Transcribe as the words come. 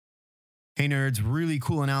Hey nerds, really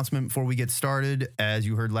cool announcement before we get started. As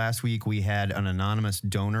you heard last week, we had an anonymous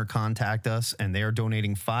donor contact us, and they are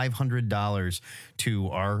donating $500 to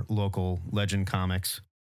our local Legend Comics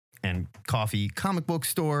and Coffee comic book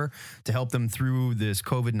store to help them through this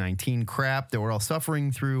COVID-19 crap that we're all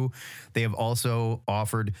suffering through. They have also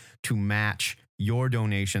offered to match your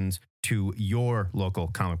donations to your local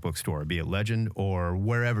comic book store, be it Legend or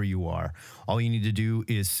wherever you are. All you need to do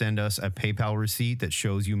is send us a PayPal receipt that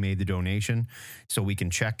shows you made the donation so we can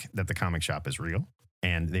check that the comic shop is real,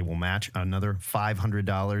 and they will match another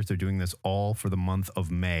 $500. They're doing this all for the month of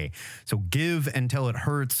May. So give until it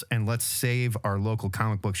hurts, and let's save our local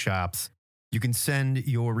comic book shops. You can send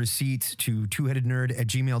your receipts to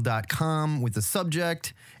twoheadednerd@gmail.com with the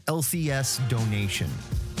subject LCS donation.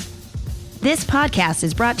 This podcast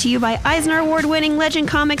is brought to you by Eisner Award-winning Legend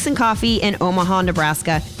Comics and Coffee in Omaha,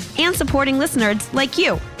 Nebraska, and supporting listeners like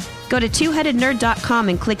you. Go to twoheadednerd.com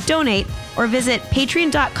and click donate, or visit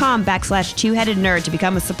patreon.com/twoheadednerd to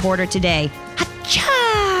become a supporter today. Hacha!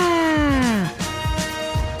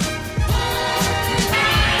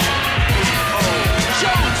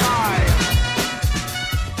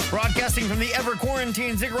 Broadcasting from the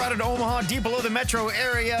ever-quarantined Ziggurat at Omaha, deep below the metro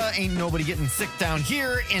area. Ain't nobody getting sick down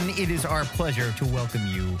here, and it is our pleasure to welcome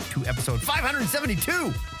you to episode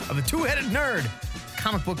 572 of the Two-Headed Nerd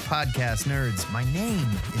comic book podcast. Nerds, my name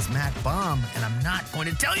is Matt Baum, and I'm not going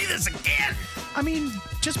to tell you this again. I mean,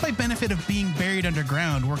 just by benefit of being buried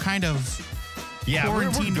underground, we're kind of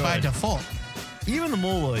quarantined we're by good. default. Even the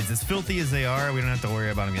moloids, as filthy as they are, we don't have to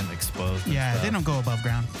worry about them getting exposed. and Yeah, stuff. they don't go above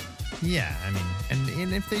ground. Yeah, I mean,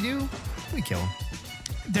 and if they do, we kill them.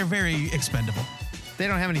 They're very expendable. They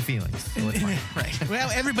don't have any feelings. So it's fine. Right. Well,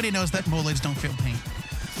 everybody knows that molids don't feel pain.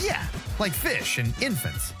 Yeah, like fish and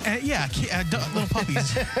infants. Little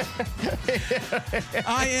puppies.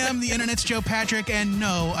 I am the internet's Joe Patrick, and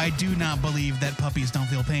no, I do not believe that puppies don't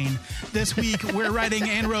feel pain. This week, we're riding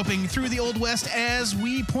and roping through the Old West as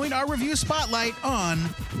we point our review spotlight on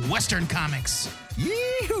Western comics.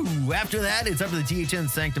 Yee-hoo! After that, it's up to the THN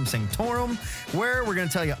Sanctum Sanctorum, where we're going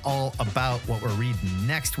to tell you all about what we're reading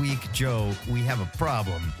next week. Joe, we have a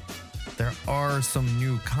problem. There are some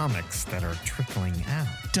new comics that are trickling out.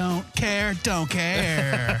 Don't care.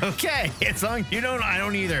 Okay, as long as you don't, I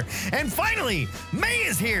don't either. And finally, May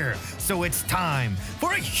is here, so it's time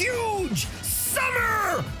for a huge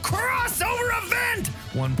summer crossover event.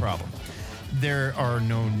 One problem. There are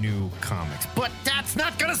no new comics, but that's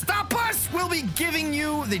not gonna stop us. We'll be giving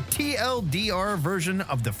you the TLDR version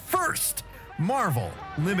of the first Marvel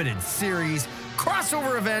Limited Series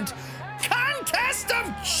crossover event, Contest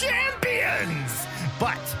of Champions.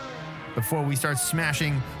 But before we start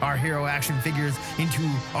smashing our hero action figures into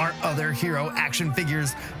our other hero action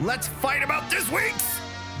figures, let's fight about this week's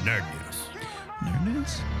Nerd News. Nerd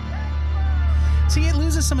news? See, it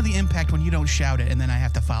loses some of the impact when you don't shout it, and then I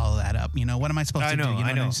have to follow that up. You know, what am I supposed to do? You know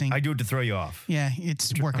I know. what I'm saying? I do it to throw you off. Yeah,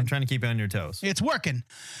 it's working. I'm trying to keep you on your toes. It's working.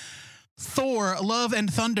 Thor, Love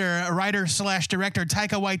and Thunder writer/director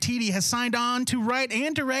Taika Waititi has signed on to write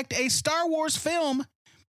and direct a Star Wars film.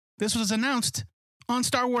 This was announced on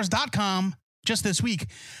StarWars.com just this week.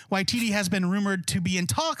 Waititi has been rumored to be in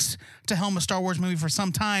talks to helm a Star Wars movie for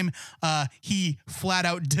some time. He flat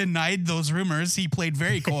out denied those rumors. He played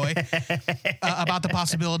very coy about the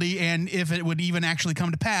possibility and if it would even actually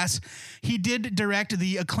come to pass. He did direct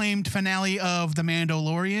the acclaimed finale of The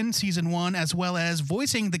Mandalorian Season 1, as well as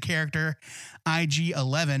voicing the character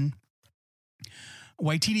IG-11.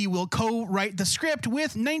 Waititi will co-write the script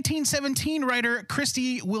with 1917 writer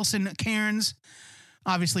Christy Wilson Cairns.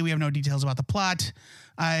 Obviously, we have no details about the plot.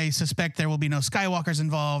 I suspect there will be no Skywalkers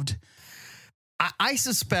involved. I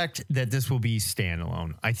suspect that this will be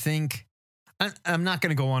standalone. I think I'm not going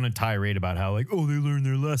to go on a tirade about how, like, oh, they learned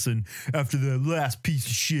their lesson after the last piece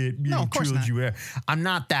of shit No, of course not. trilogy. I'm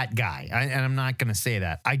not that guy, and I'm not going to say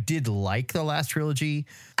that. I did like the last trilogy.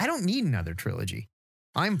 I don't need another trilogy.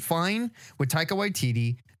 I'm fine with Taika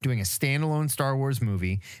Waititi doing a standalone Star Wars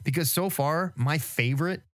movie because so far, my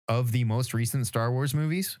favorite of the most recent Star Wars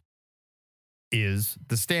movies is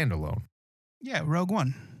the standalone. Yeah, Rogue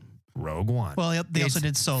One. Rogue One. Well, they also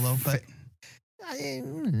did Solo, but I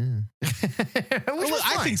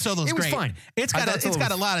think Solo's it was great. fine. It's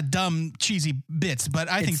got a lot of dumb, cheesy bits,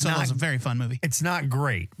 but I think Solo's a very fun movie. It's not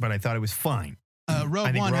great, but I thought it was fine.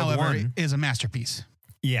 Rogue One, however, is a masterpiece.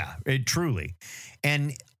 Yeah, it truly.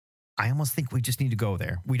 And I almost think we just need to go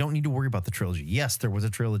there. We don't need to worry about the trilogy. Yes, there was a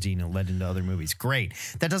trilogy and it led into other movies. Great.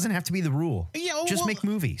 That doesn't have to be the rule. Yeah, just make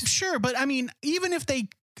movies. Sure, but I mean, even if they,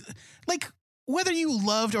 like, whether you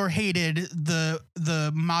loved or hated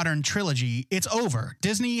the modern trilogy, it's over.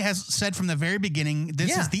 Disney has said from the very beginning,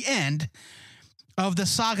 this is the end of the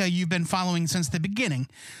saga you've been following since the beginning.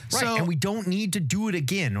 Right, So, and we don't need to do it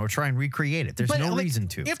again or try and recreate it. There's no reason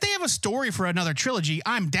to. If they have a story for another trilogy,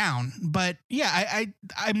 I'm down. But yeah,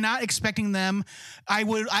 I'm not expecting them. I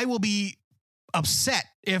will be upset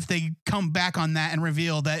if they come back on that and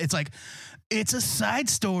reveal that it's like it's a side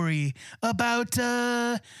story about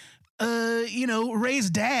Ray's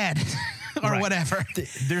dad or whatever.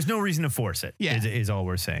 There's no reason to force it. Yeah. Is all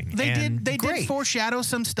we're saying. They And did great. foreshadow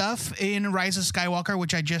some stuff in Rise of Skywalker,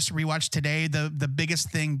 which I just rewatched today. The biggest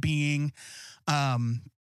thing being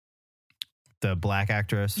The black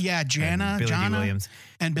actress. Jana Billy D. Williams.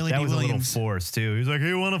 and Billy That D. was Williams. a little forced too. He was like,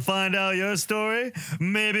 "You want to find out your story?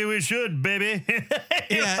 Maybe we should, baby."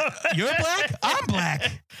 Yeah, you're black. I'm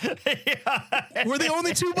black. We're the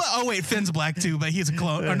only two. Oh wait, Finn's black too, but he's a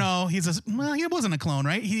clone. Or no, he wasn't a clone,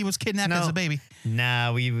 right? He was kidnapped as a baby.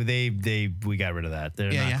 Nah, we got rid of that.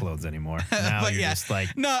 They're not clones anymore. Now But you're yeah, just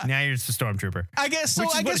like, no. now you're just a stormtrooper. I guess so.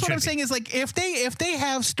 Which is I guess what what it I'm should saying is like if they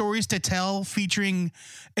have stories to tell featuring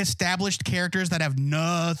established characters that have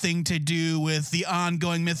nothing to do with the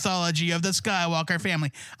ongoing mythology of the Skywalker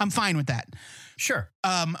family, I'm fine with that. Sure.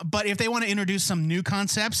 But if they want to introduce some new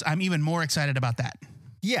concepts, I'm even more excited about that.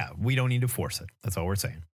 Yeah, we don't need to force it. That's all we're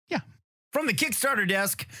saying. Yeah. From the Kickstarter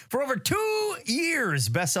desk, for over 2 years,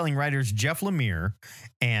 best-selling writers Jeff Lemire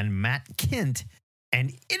and Matt Kint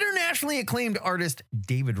and internationally acclaimed artist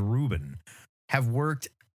David Rubin have worked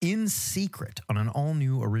in secret on an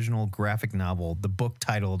all-new original graphic novel. The book,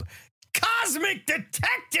 titled Cosmic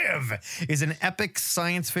Detective, is an epic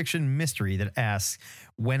science fiction mystery that asks,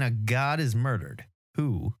 when a god is murdered,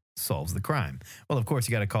 who solves the crime? Well, of course,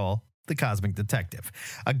 you got to call the Cosmic Detective.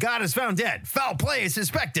 A god is found dead. Foul play is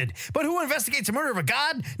suspected. But who investigates the murder of a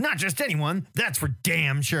god? Not just anyone. That's for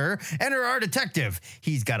damn sure. Enter our detective.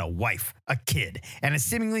 He's got a wife, a kid, and a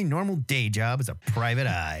seemingly normal day job as a private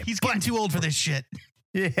eye. He's getting too old for this shit.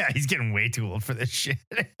 Yeah, he's getting way too old for this shit.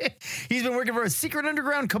 He's been working for a secret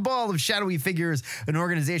underground cabal of shadowy figures, an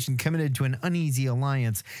organization committed to an uneasy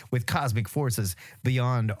alliance with cosmic forces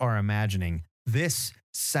beyond our imagining. This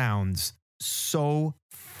sounds so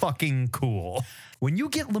fucking cool. When you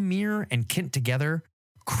get Lemire and Kint together,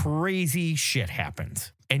 crazy shit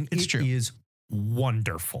happens. And It's it true. is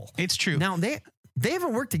wonderful. It's true. Now, they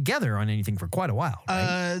haven't worked together on anything for quite a while,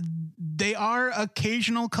 right? They are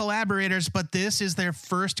occasional collaborators, but this is their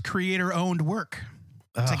first creator-owned work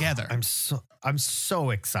together. I'm so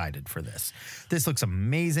excited for this. This looks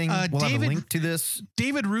amazing. We'll have a link to this.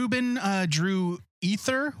 David Rubin drew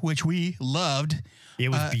Ether, which we loved. It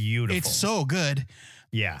was beautiful. It's so good.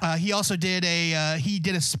 Yeah. He also did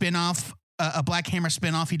a spin-off, a Black Hammer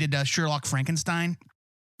spin-off. He did Sherlock Frankenstein.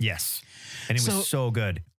 Yes. And it was so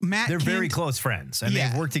good. They're very close friends, and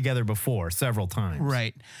they've worked together before several times.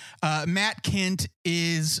 Right. Matt Kint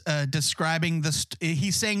is describing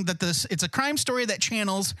he's saying that it's a crime story that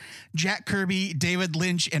channels Jack Kirby, David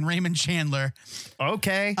Lynch, and Raymond Chandler.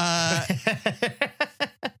 Okay.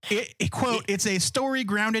 Quote, it's a story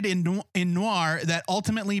grounded in noir that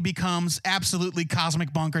ultimately becomes absolutely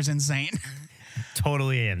cosmic bonkers insane.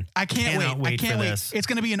 Totally in. I can't wait. I can't wait. This. It's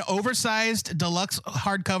going to be an oversized deluxe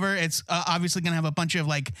hardcover. It's obviously going to have a bunch of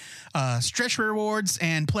like stretch rewards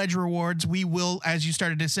and pledge rewards. We will, as you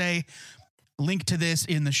started to say, link to this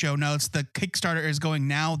in the show notes. The Kickstarter is going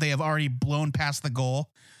now. They have already blown past the goal.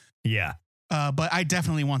 Yeah. But I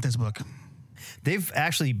definitely want this book. They've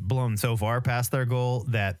actually blown so far past their goal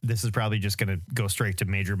that this is probably just going to go straight to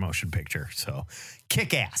major motion picture. So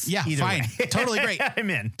kick ass. Yeah, Either fine. way. Totally great. I'm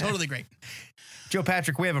in. Totally great. Joe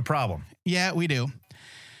Patrick, we have a problem. Yeah, we do.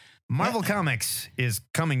 Marvel Comics is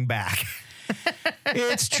coming back.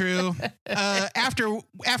 It's true.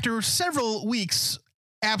 After several weeks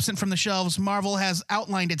absent from the shelves, Marvel has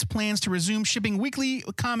outlined its plans to resume shipping weekly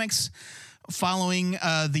comics following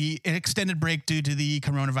the extended break due to the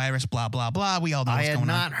coronavirus. Blah blah blah. We all know what's going on.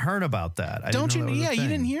 I had not heard about that. Don't you? Yeah, You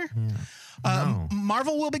didn't hear? Yeah. No.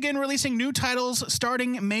 Marvel will begin releasing new titles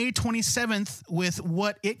starting May 27th with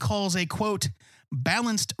what it calls a, quote,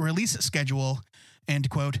 balanced release schedule, end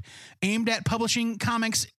quote, aimed at publishing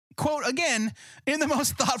comics, quote, again, in the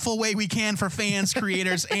most thoughtful way we can for fans,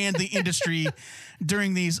 creators, and the industry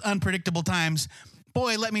during these unpredictable times.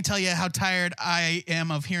 Boy, let me tell you how tired I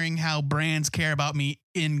am of hearing how brands care about me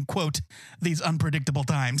in, quote, these unpredictable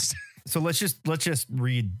times. So let's just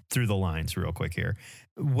read through the lines real quick here.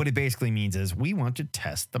 What it basically means is we want to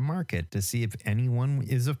test the market to see if anyone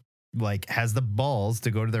is has the balls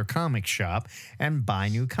to go to their comic shop and buy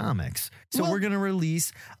new comics. So we're going to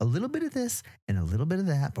release a little bit of this and a little bit of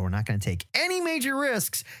that, but we're not going to take any major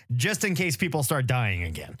risks just in case people start dying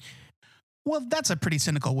again. Well, that's a pretty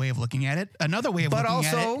cynical way of looking at it. Another way of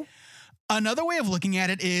looking at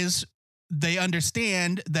it is they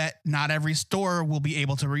understand that not every store will be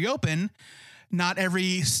able to reopen, not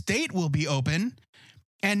every state will be open,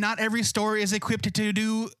 and not every store is equipped to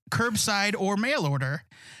do curbside or mail order.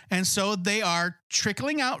 And so they are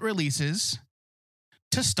trickling out releases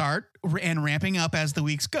to start and ramping up as the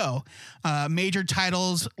weeks go. Major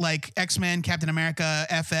titles like X-Men, Captain America,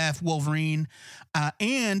 FF, Wolverine,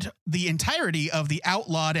 and the entirety of the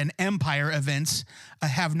Outlawed and Empire events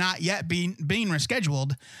have not yet been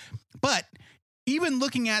rescheduled. But even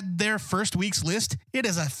looking at their first week's list, it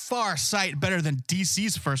is a far sight better than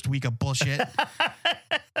DC's first week of bullshit.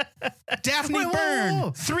 Daphne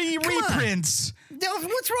Byrne, 3 reprints.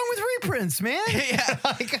 What's wrong with reprints, man?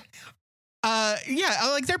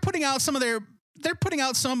 They're putting out some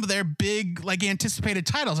of their big anticipated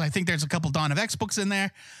titles. I think there's a couple Dawn of X books in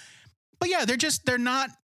there. But yeah, they're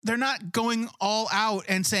not going all out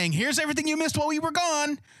and saying, here's everything you missed while we were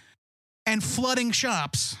gone, and flooding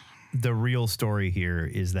shops. The real story here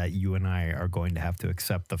is that you and I are going to have to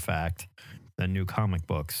accept the fact that new comic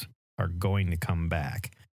books are going to come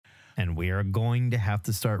back, and we are going to have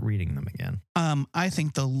to start reading them again. I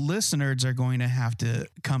think the listeners are going to have to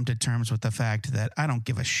come to terms with the fact that I don't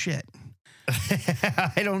give a shit.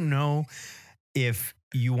 I don't know if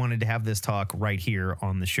you wanted to have this talk right here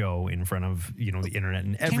on the show in front of, the internet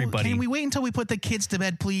and everybody. Can we wait until we put the kids to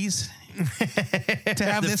bed, please? To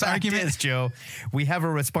have this argument? Is, Joe, we have a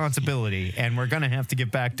responsibility and we're going to have to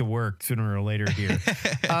get back to work sooner or later here.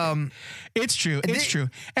 It's true. It's true.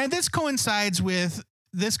 And this coincides with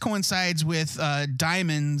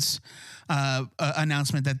Diamond's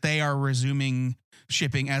announcement that they are resuming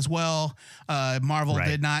shipping as well. Marvel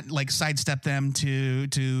did not sidestep them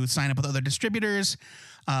to sign up with other distributors.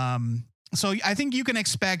 So I think you can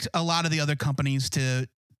expect a lot of the other companies to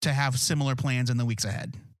have similar plans in the weeks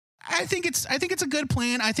ahead. I think it's a good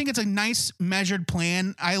plan. I think it's a nice measured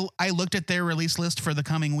plan. I looked at their release list for the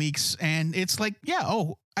coming weeks and it's like,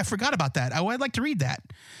 I forgot about that. I'd like to read that.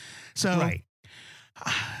 So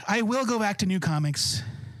I will go back to new comics.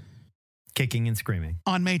 Kicking and screaming.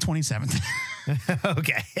 On May 27th.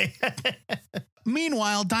 Okay.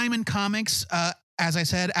 Meanwhile, Diamond Comics, as I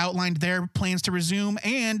said, outlined their plans to resume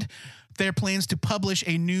and their plans to publish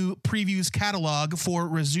a new previews catalog for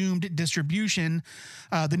resumed distribution.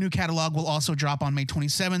 The new catalog will also drop on May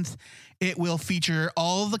 27th. It will feature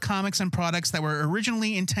all of the comics and products that were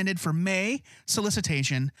originally intended for May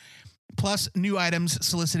solicitation, plus new items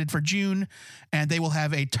solicited for June, and they will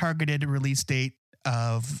have a targeted release date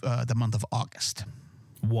of the month of August.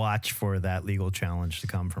 Watch for that legal challenge to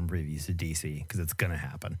come from Previews to DC because it's going to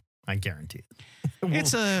happen. I guarantee it.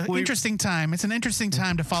 It's interesting time. It's an interesting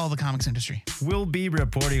time to follow the comics industry. We'll be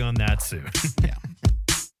reporting on that soon. Yeah.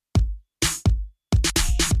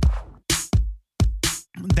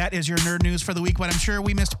 That is your nerd news for the week, but I'm sure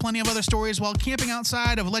we missed plenty of other stories while camping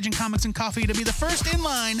outside of Legend Comics and Coffee to be the first in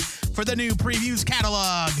line for the new previews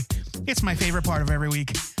catalog. It's my favorite part of every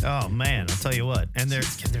week. Oh, man, I'll tell you what. And they're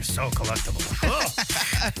so collectible.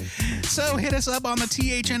 So hit us up on the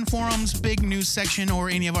THN Forums Big News section or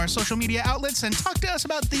any of our social media outlets and talk to us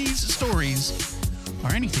about these stories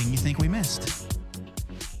or anything you think we missed.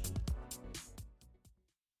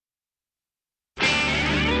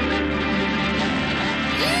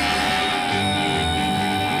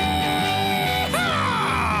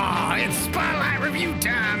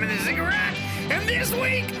 This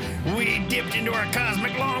week, we dipped into our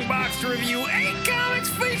cosmic long box to review 8 comics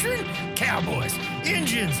featuring cowboys,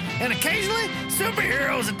 engines, and occasionally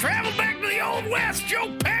superheroes that travel back to the Old West.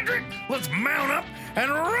 Joe Patrick, let's mount up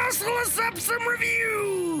and rustle us up some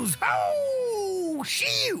reviews. Oh,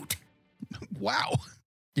 shoot. Wow.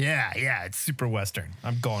 Yeah, it's super Western.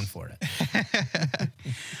 I'm going for it.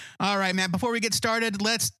 All right, Matt, before we get started,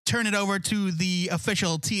 let's turn it over to the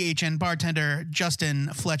official THN bartender, Justin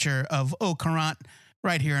Fletcher of Au Courant,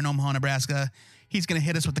 right here in Omaha, Nebraska. He's going to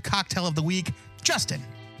hit us with the cocktail of the week. Justin,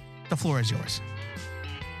 the floor is yours.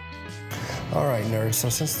 All right, nerds. So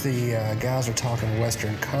since the guys are talking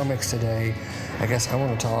Western comics today, I guess I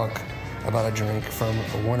want to talk about a drink from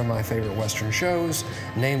one of my favorite Western shows,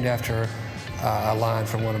 named after a line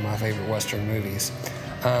from one of my favorite Western movies.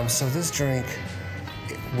 So this drink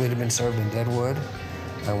would have been served in Deadwood,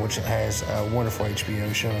 which has a wonderful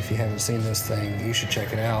HBO show. If you haven't seen this thing, you should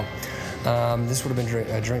check it out. This would have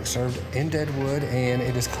been a drink served in Deadwood, and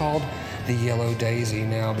it is called the Yellow Daisy.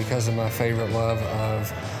 Now, because of my favorite love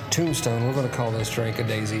of Tombstone. We're going to call this drink a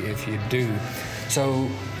Daisy If You Do. So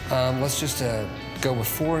let's just go with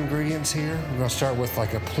 4 ingredients here. We're going to start with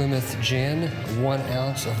like a Plymouth gin, 1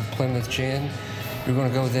 ounce of Plymouth gin. We're going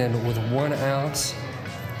to go then with 1 ounce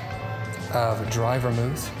of dry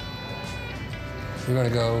vermouth. We're going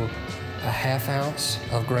to go a 1/2 ounce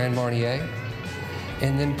of Grand Marnier.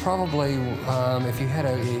 And then probably, if you had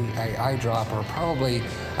a eyedropper, probably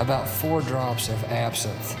about 4 drops of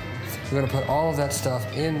absinthe. We're going to put all of that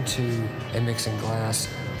stuff into a mixing glass,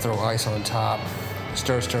 throw ice on top,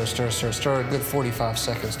 stir a good 45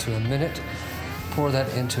 seconds to a minute. Pour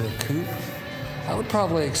that into a coupe. I would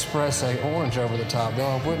probably express an orange over the top, though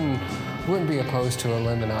I wouldn't be opposed to a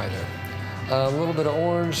lemon either. A little bit of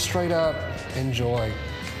orange, straight up, enjoy.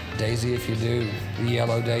 Daisy If You Do, the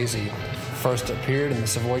Yellow Daisy. First appeared in the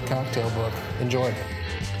Savoy Cocktail Book. Enjoy.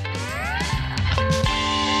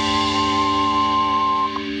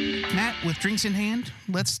 Matt, with drinks in hand,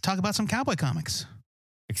 let's talk about some cowboy comics.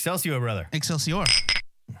 Excelsior, brother. Excelsior.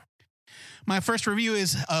 My first review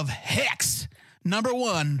is of Hex,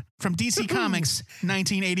 #1 from DC Comics,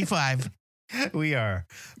 1985. We are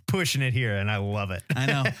pushing it here, and I love it. I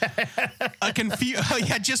know.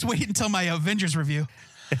 Just wait until my Avengers review.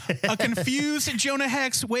 A confused Jonah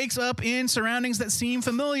Hex wakes up in surroundings that seem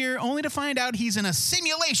familiar, only to find out he's in a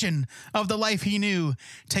simulation of the life he knew,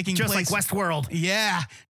 taking Just place. like Westworld. Yeah.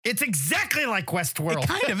 It's exactly like Westworld. It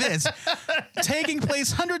kind of is. Taking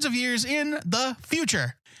place hundreds of years in the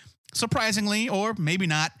future. Surprisingly, or maybe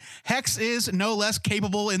not, Hex is no less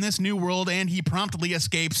capable in this new world, and he promptly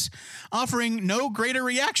escapes, offering no greater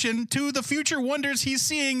reaction to the future wonders he's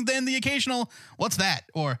seeing than the occasional, "What's that?"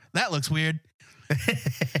 or "That looks weird."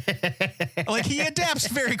 Like, he adapts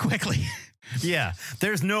very quickly. Yeah,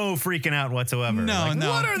 there's no freaking out whatsoever. No, like, no.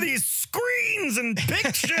 What are these screens and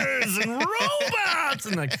pictures and robots?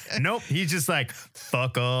 And like, nope, he's just like,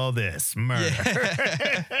 fuck all this murder.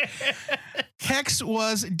 Yeah. Hex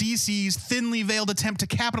was DC's thinly veiled attempt to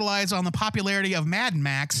capitalize on the popularity of Mad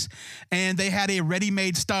Max, and they had a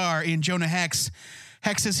ready-made star in Jonah Hex.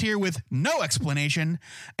 Hex is here with no explanation,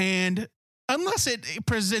 and unless it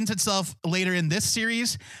presents itself later in this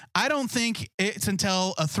series, I don't think it's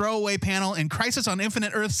until a throwaway panel in Crisis on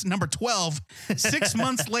Infinite Earths #12, 6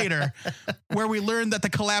 months later, where we learn that the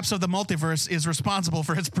collapse of the multiverse is responsible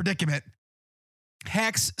for its predicament.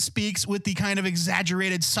 Hex speaks with the kind of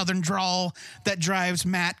exaggerated southern drawl that drives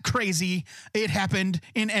Matt crazy. It happened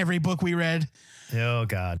in every book we read. Oh,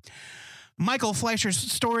 God. Michael Fleischer's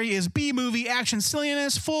story is B-movie action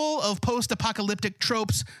silliness full of post-apocalyptic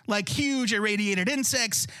tropes like huge irradiated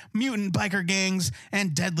insects, mutant biker gangs,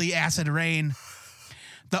 and deadly acid rain.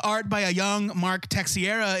 The art by a young Mark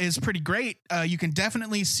Teixeira is pretty great. You can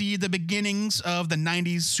definitely see the beginnings of the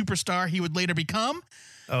 90s superstar he would later become.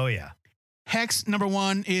 Oh, yeah. Hex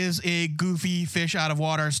 #1 is a goofy fish out of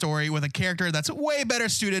water story with a character that's way better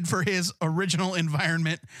suited for his original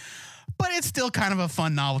environment. But it's still kind of a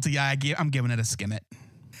fun novelty. I'm giving it a skim it.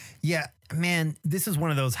 Yeah, man, this is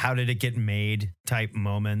one of those how did it get made type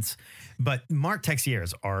moments. But Mark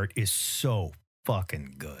Teixeira's art is so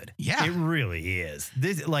fucking good. Yeah. It really is.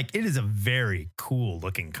 It is a very cool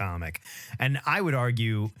looking comic. And I would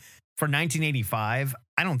argue for 1985,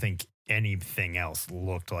 I don't think anything else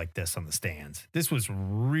looked like this on the stands. This was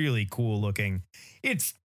really cool looking.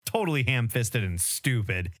 It's totally ham-fisted and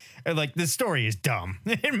stupid. Like, the story is dumb.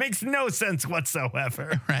 It makes no sense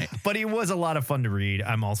whatsoever. Right. But it was a lot of fun to read.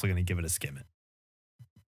 I'm also going to give it a skim it.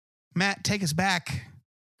 Matt, take us back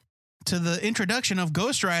to the introduction of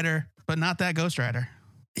Ghost Rider, but not that Ghost Rider.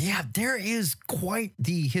 Yeah, there is quite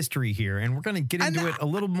the history here, and we're going to get into it a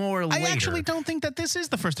little more later. I actually don't think that this is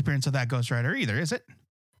the first appearance of that Ghost Rider either, is it?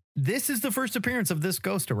 This is the first appearance of this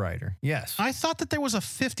Ghost Rider. Yes. I thought that there was a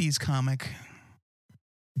 50s comic.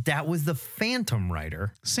 That was the Phantom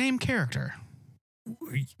Rider. Same character.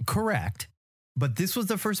 Correct. But this was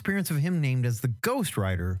the first appearance of him named as the Ghost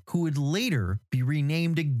Rider, who would later be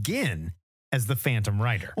renamed again as the Phantom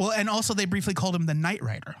Rider. Well, and also they briefly called him the Knight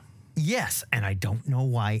Rider. Yes, and I don't know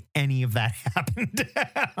why any of that happened,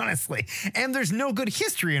 honestly. And there's no good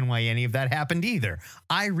history in why any of that happened either.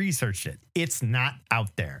 I researched it. It's not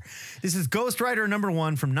out there. This is Ghost Rider #1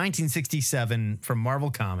 from 1967 from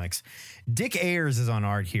Marvel Comics. Dick Ayers is on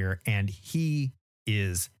art here, and he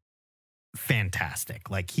is fantastic.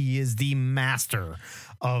 Like, he is the master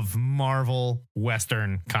of Marvel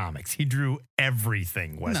Western comics. He drew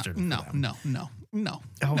everything Western. No.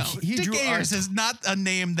 Oh, he Dick drew Ayers art. is not a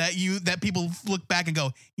name that people look back and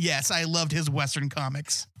go, yes, I loved his Western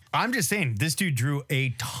comics. I'm just saying, this dude drew a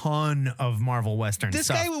ton of Marvel Western This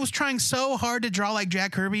stuff. guy was trying so hard to draw like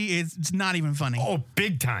Jack Kirby, it's not even funny. Oh,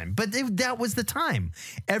 big time. But that was the time.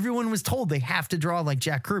 Everyone was told they have to draw like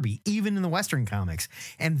Jack Kirby, even in the Western comics.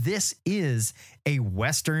 And this is a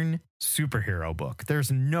Western superhero book.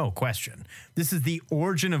 There's no question. This is the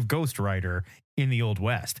origin of Ghost Rider in the Old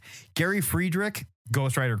West. Gary Friedrich,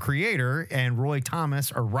 Ghost Rider creator, and Roy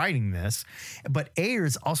Thomas are writing this, but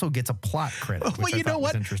Ayers also gets a plot credit, which Well, I you know thought was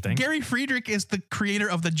what? interesting. Gary Friedrich is the creator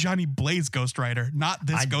of the Johnny Blaze Ghost Rider, not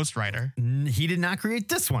this Ghost Rider. He did not create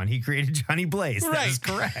this one. He created Johnny Blaze. That is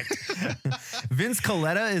correct. Vince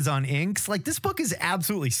Coletta is on inks. Like, this book is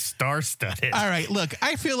absolutely star-studded. All right, look,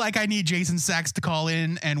 I feel like I need Jason Sachs to call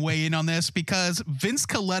in and weigh in on this because Vince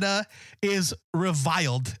Coletta is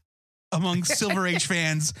reviled among Silver Age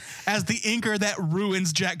fans as the inker that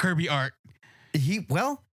ruins Jack Kirby art.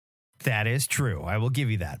 Well, that is true. I will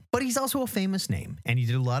give you that. But he's also a famous name, and he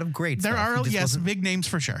did a lot of great There stuff. are, yes, big names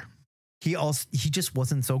for sure. He just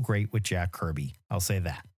wasn't so great with Jack Kirby. I'll say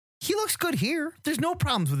that. He looks good here. There's no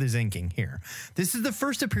problems with his inking here. This is the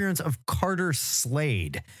first appearance of Carter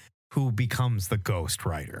Slade, who becomes the Ghost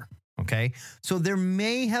Rider. Okay, so there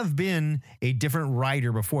may have been a different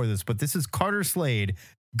writer before this, but this is Carter Slade,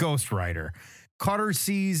 Ghost Rider. Carter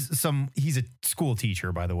sees he's a school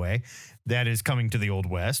teacher, by the way, that is coming to the Old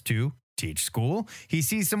West to teach school. He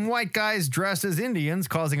sees some white guys dressed as Indians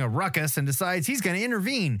causing a ruckus and decides he's going to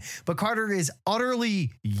intervene. But Carter is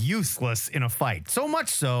utterly useless in a fight, so much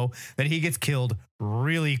so that he gets killed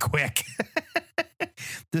really quick.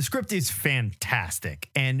 The script is fantastic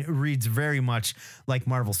and reads very much like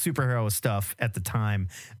Marvel superhero stuff at the time.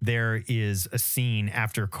 There is a scene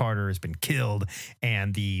after Carter has been killed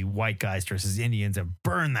and the white guys dressed as Indians have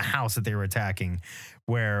burned the house that they were attacking,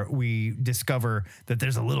 where we discover that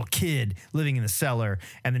there's a little kid living in the cellar,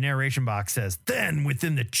 and the narration box says, "Then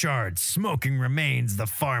within the charred, smoking remains, the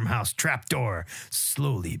farmhouse trapdoor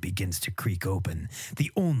slowly begins to creak open,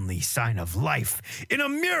 the only sign of life in a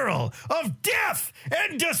mural of death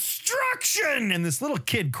and destruction." And this little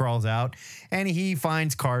kid crawls out, and he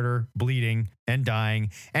finds Carter bleeding and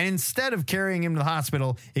dying. And instead of carrying him to the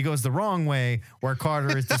hospital, he goes the wrong way, where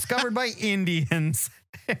Carter is discovered by Indians.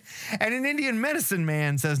 And an Indian medicine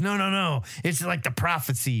man says, no, it's like the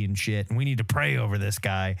prophecy and shit, and we need to pray over this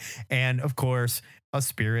guy. And of course, a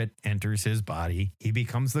spirit enters his body. He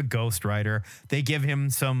becomes the Ghost Rider. They give him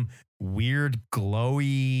some weird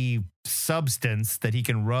glowy substance that he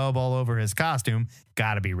can rub all over his costume.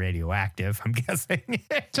 Gotta be radioactive, I'm guessing.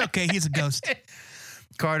 It's okay, he's a ghost.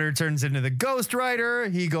 Carter turns into the Ghost Rider.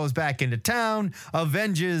 He goes back into town,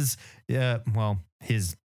 avenges,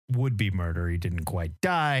 his would-be murderer. He didn't quite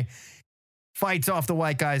die. Fights off the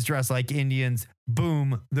white guys dressed like Indians.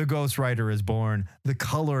 Boom, the Ghost Rider is born. The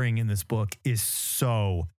coloring in this book is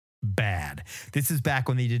so bad. This is back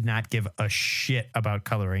when they did not give a shit about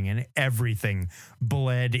coloring, and everything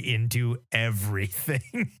bled into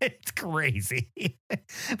everything. It's crazy.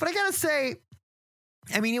 But I gotta say,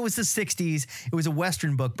 I mean, it was the 60s. It was a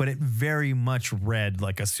Western book, but it very much read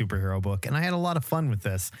like a superhero book. And I had a lot of fun with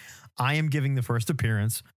this. I am giving the first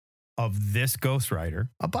appearance of this Ghost Rider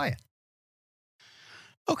a buy it.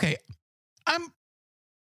 Okay.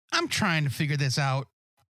 I'm trying to figure this out.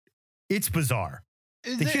 It's bizarre.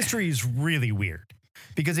 The history is really weird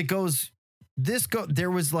because it goes, there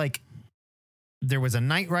was a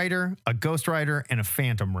Knight Rider, a Ghost Rider, and a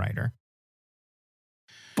Phantom Rider.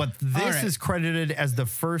 But this is credited as the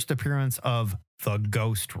first appearance of the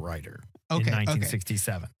Ghost Rider in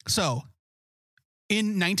 1967. Okay. So,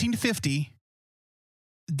 in 1950,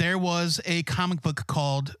 there was a comic book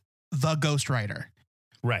called The Ghost Rider.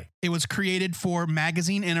 Right. It was created for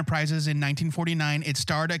Magazine Enterprises in 1949. It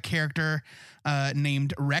starred a character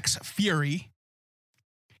named Rex Fury,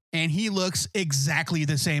 and he looks exactly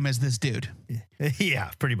the same as this dude.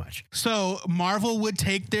 Yeah, pretty much. So Marvel would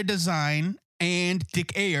take their design, and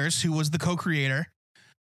Dick Ayers, who was the co-creator,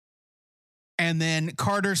 and then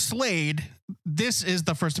Carter Slade. This is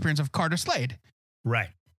the first appearance of Carter Slade. Right.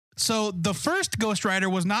 So the first Ghost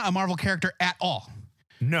Rider was not a Marvel character at all.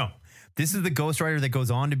 No. This is the Ghost Rider that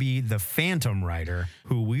goes on to be the Phantom Rider,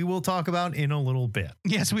 who we will talk about in a little bit.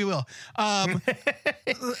 Yes, we will.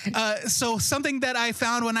 So something that I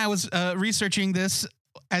found when I was researching this,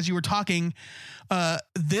 as you were talking,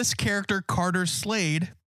 this character, Carter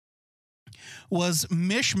Slade, was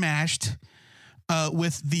mishmashed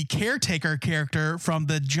with the Caretaker character from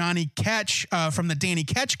the Danny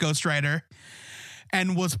Ketch Ghost Rider,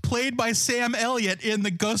 and was played by Sam Elliott in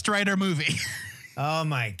the Ghost Rider movie. Oh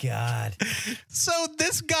my God. So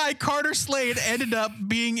this guy, Carter Slade, ended up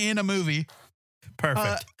being in a movie.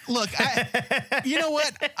 Perfect. Look, you know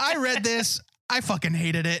what? I read this. I fucking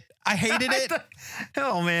hated it. I hated it.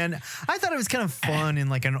 Oh man, I thought it was kind of fun in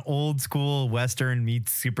like an old school Western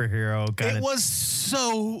meets superhero kind It of. was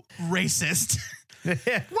so racist.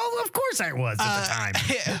 Well, of course I was at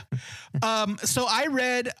the time. So I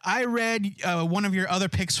read one of your other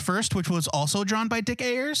picks first, which was also drawn by Dick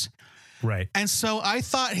Ayers. Right. And so I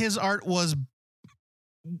thought his art was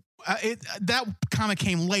that comic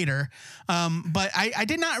came later, but I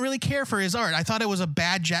did not really care for his art. I thought it was a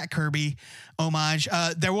bad Jack Kirby homage.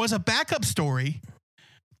 There was a backup story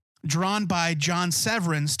drawn by John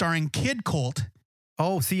Severin starring Kid Colt.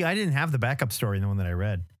 Oh, see, I didn't have the backup story in the one that I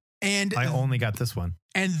read. And I only got this one.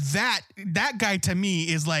 And that guy to me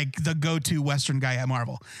is like the go-to Western guy at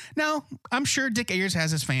Marvel. Now, I'm sure Dick Ayers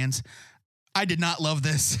has his fans. I did not love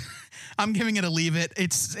this. I'm giving it a leave it.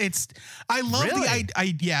 I love Really?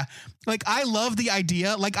 I love the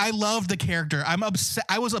idea. Like I love the character.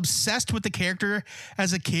 I was obsessed with the character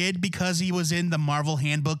as a kid because he was in the Marvel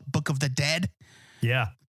Handbook Book of the Dead. Yeah.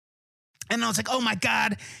 And I was like, oh my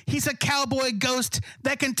God, he's a cowboy ghost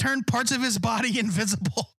that can turn parts of his body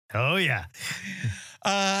invisible. Oh yeah.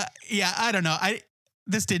 Yeah, I don't know.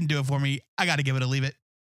 This didn't do it for me. I got to give it a leave it.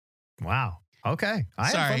 Wow. Okay.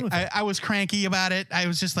 Had fun Sorry, with it. I was cranky about it. I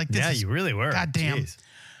was just like, this is, You really were. God damn. Jeez.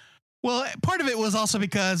 Well, part of it was also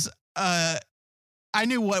because I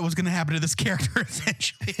knew what was going to happen to this character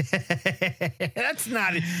eventually.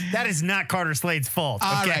 That is not Carter Slade's fault.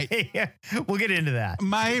 All Okay. We'll get into that.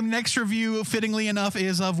 My next review, fittingly enough,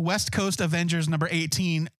 is of West Coast Avengers number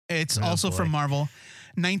 18. It's also boy. from Marvel.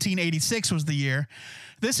 1986 was the year.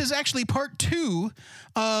 This is actually part 2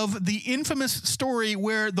 of the infamous story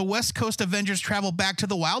where the West Coast Avengers travel back to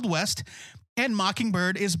the Wild West, and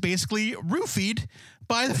Mockingbird is basically roofied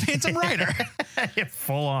by the Phantom Rider.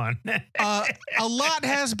 Full on. A lot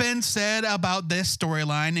has been said about this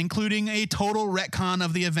storyline, including a total retcon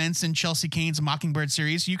of the events in Chelsea Cain's Mockingbird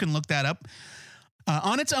series. You can look that up.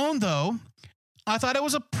 On its own, though, I thought it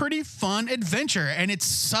was a pretty fun adventure, and it's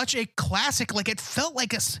such a classic. Like, it felt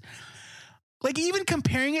like like even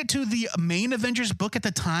comparing it to the main Avengers book at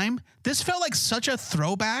the time, this felt like such a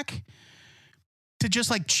throwback to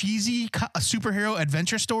just like cheesy superhero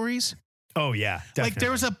adventure stories. Oh yeah. Definitely. Like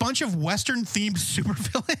there was a bunch of Western themed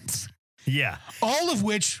supervillains. Yeah. All of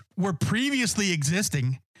which were previously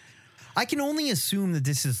existing. I can only assume that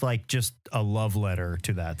this is like just a love letter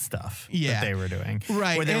to that stuff that they were doing.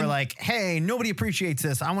 Right. Where they were like, hey, nobody appreciates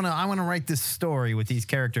this. I want to write this story with these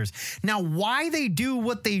characters. Now, why they do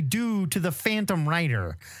what they do to the Phantom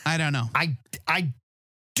Rider, I don't know. I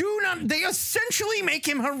do not. They essentially make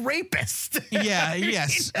him a rapist. Yeah,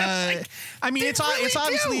 yes. I mean, it's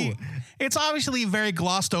obviously very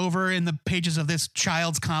glossed over in the pages of this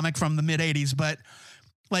child's comic from the mid 80s, but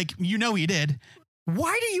like, he did.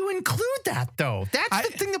 Why do you include that though? That's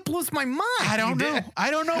the thing that blows my mind. I don't know.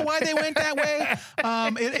 I don't know why they went that way.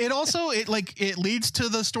 It leads to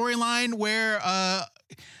the storyline where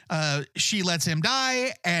she lets him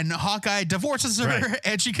die and Hawkeye divorces her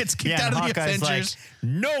and she gets kicked out of the Avengers. Like,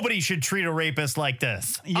 nobody should treat a rapist like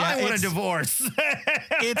this. Yeah, I want a divorce.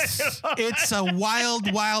 It's a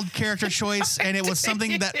wild character choice, and it was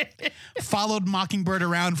something that followed Mockingbird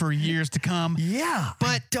around for years to come. Yeah,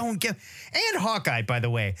 but and Hawkeye, by the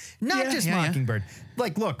way, not just Mockingbird. Yeah.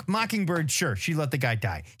 Like, look, Mockingbird, sure, she let the guy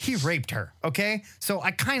die. He raped her, okay? So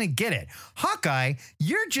I kind of get it. Hawkeye,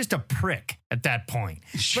 you're just a prick at that point.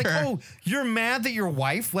 Sure. Like, oh, you're mad that your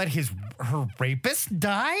wife let her rapist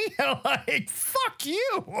die? Like, fuck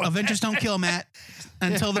you. Avengers don't kill, Matt.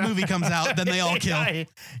 Until the movie comes out, then they all kill.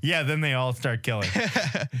 Yeah, then they all start killing.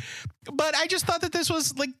 But I just thought that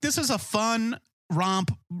this is a fun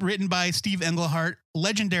romp written by Steve Englehart,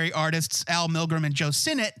 legendary artists Al Milgrom and Joe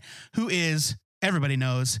Sinnott, who is, everybody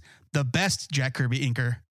knows, the best Jack Kirby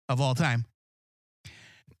inker of all time.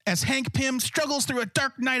 As Hank Pym struggles through a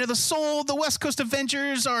dark night of the soul, the West Coast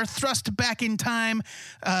Avengers are thrust back in time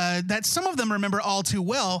that some of them remember all too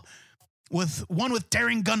well, with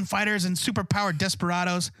daring gunfighters and superpowered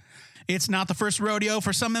desperados. It's not the first rodeo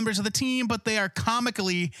for some members of the team, but they are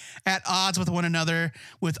comically at odds with one another,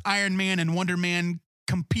 with Iron Man and Wonder Man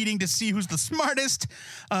competing to see who's the smartest.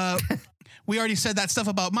 We already said that stuff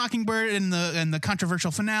about Mockingbird in the controversial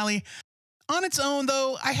finale. On its own,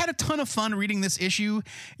 though, I had a ton of fun reading this issue.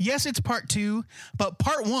 Yes, it's part 2, but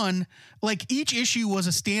part 1, like each issue was a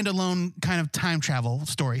standalone kind of time travel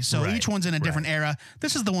story. So each one's in a different era.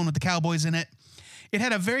 This is the one with the cowboys in it. It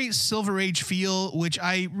had a very Silver Age feel, which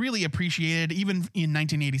I really appreciated, even in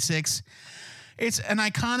 1986. It's an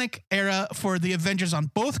iconic era for the Avengers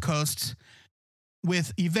on both coasts,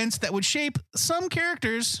 with events that would shape some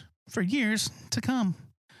characters for years to come.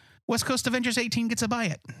 West Coast Avengers 18 gets a buy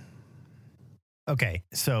it. Okay,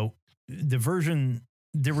 so there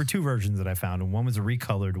were two versions that I found, and one was a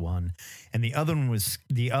recolored one, and the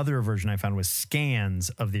other version I found was scans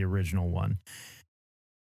of the original one.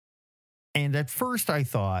 And at first I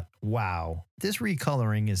thought, wow, this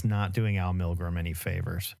recoloring is not doing Al Milgrom any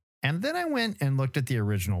favors. And then I went and looked at the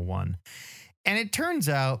original one, and it turns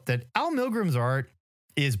out that Al Milgrom's art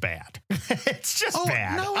is bad. It's just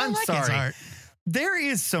bad. No, I'm like sorry. his art. There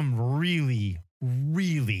is some really,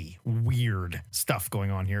 really weird stuff going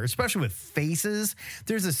on here, especially with faces.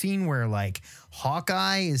 There's a scene where like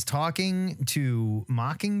Hawkeye is talking to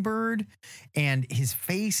Mockingbird and his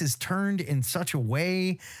face is turned in such a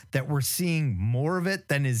way that we're seeing more of it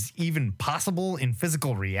than is even possible in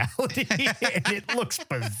physical reality. And it looks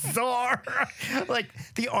bizarre. Like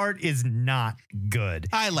the art is not good.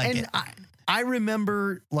 I like it. I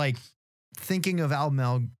remember like thinking of Al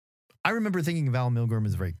Milgrom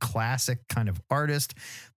as a very classic kind of artist,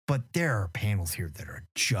 but there are panels here that are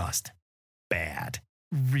just bad,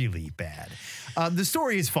 really bad. The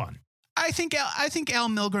story is fun. I think Al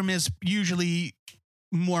Milgrom is usually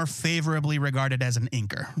more favorably regarded as an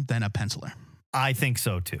inker than a penciler. I think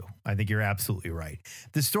so too. I think you're absolutely right.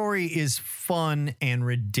 The story is fun and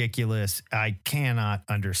ridiculous. I cannot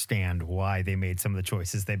understand why they made some of the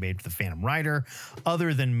choices they made with the Phantom Rider,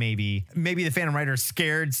 other than maybe the Phantom Rider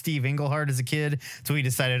scared Steve Englehart as a kid, so he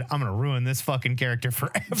decided, I'm going to ruin this fucking character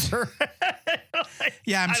forever.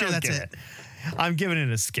 Yeah, I'm sure that's it. I'm giving it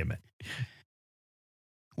a skim it.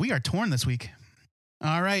 We are torn this week.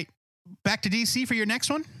 All right. Back to DC for your next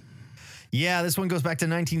one. Yeah, this one goes back to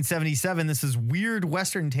 1977. This is Weird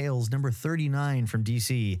Western Tales number 39 from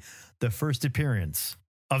DC, the first appearance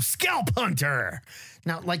of Scalp Hunter.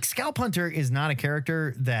 Now, like, Scalp Hunter is not a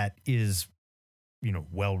character that is, I'm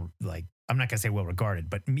not going to say well regarded,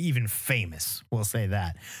 but even famous. We'll say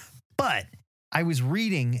that. But I was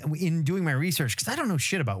reading in doing my research, because I don't know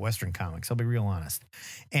shit about Western comics, I'll be real honest.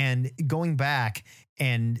 And going back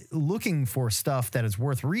and looking for stuff that is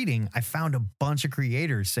worth reading, I found a bunch of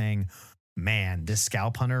creators saying, man, this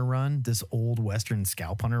Scalp Hunter run, this old Western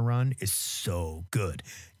Scalp Hunter run is so good.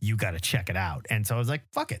 You got to check it out. And so I was like,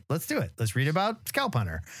 fuck it, let's do it. Let's read about Scalp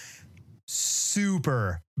Hunter.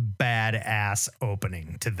 Super badass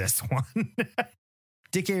opening to this one.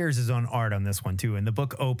 Dick Ayers is on art on this one too, and the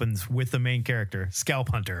book opens with the main character, Scalp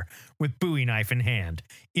Hunter, with Bowie knife in hand,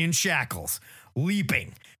 in shackles,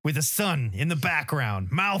 leaping, with the sun in the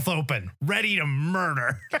background, mouth open, ready to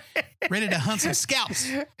murder. Ready to hunt some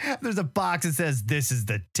scalps. There's a box that says, this is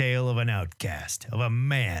the tale of an outcast, of a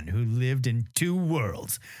man who lived in two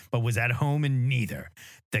worlds, but was at home in neither.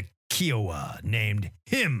 The Kiowa named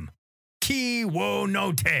him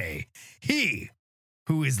Ki-Wo-No-Te, he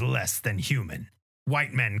who is less than human.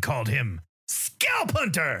 White men called him Scalp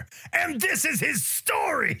Hunter, and this is his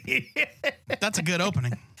story. That's a good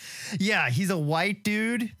opening. Yeah, he's a white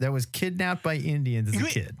dude that was kidnapped by Indians as a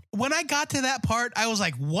kid. When I got to that part, I was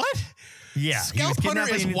like, what? Yeah. Scalp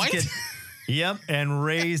Hunter is white? Yep, and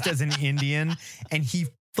raised as an Indian, and he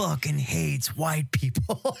fucking hates white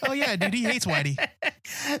people. Oh, yeah, dude, he hates whitey.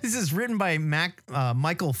 This is written by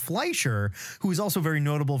Michael Fleischer, who is also very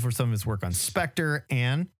notable for some of his work on Spectre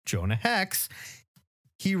and Jonah Hex.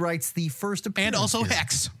 He writes the first appearance. And also here.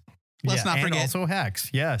 Hex. Let's not forget. And also Hex,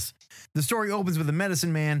 yes. The story opens with a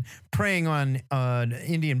medicine man praying on an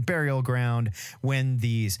Indian burial ground when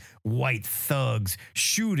these white thugs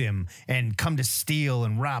shoot him and come to steal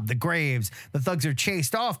and rob the graves. The thugs are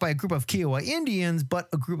chased off by a group of Kiowa Indians, but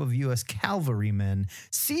a group of U.S. cavalrymen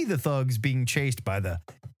see the thugs being chased by the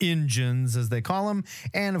Injuns, as they call them,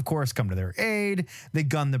 and of course come to their aid. They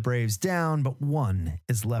gun the Braves down, but one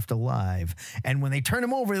is left alive. And when they turn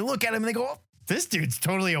him over, they look at him and they go, oh, this dude's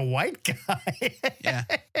totally a white guy. Yeah.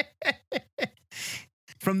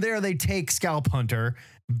 From there, they take Scalp Hunter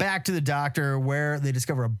back to the doctor where they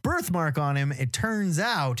discover a birthmark on him. It turns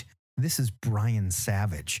out this is Brian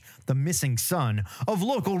Savage, the missing son of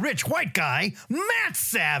local rich white guy, Matt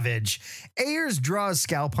Savage. Ayers draws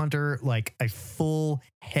Scalp Hunter like a full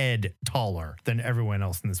head taller than everyone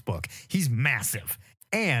else in this book. He's massive,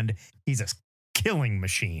 and he's a killing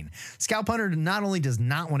machine. Scalp Hunter not only does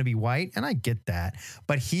not want to be white, and I get that,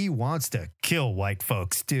 but he wants to kill white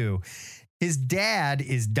folks too. His dad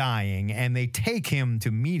is dying, and they take him to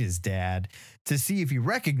meet his dad to see if he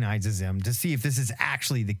recognizes him, to see if this is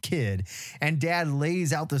actually the kid. And dad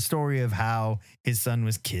lays out the story of how his son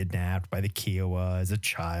was kidnapped by the Kiowa as a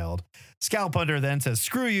child. Scalp Hunter then says,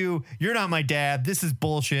 screw you, you're not my dad, this is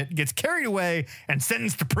bullshit, gets carried away and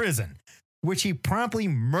sentenced to prison, which he promptly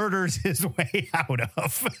murders his way out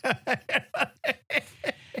of.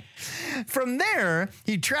 From there,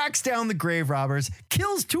 he tracks down the grave robbers,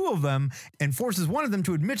 kills 2 of them, and forces one of them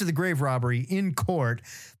to admit to the grave robbery in court.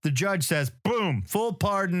 The judge says, boom, full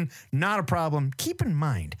pardon, not a problem. Keep in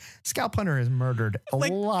mind, Scalp Hunter has murdered a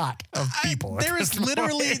lot of people. There is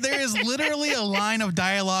literally a line of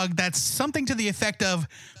dialogue that's something to the effect of,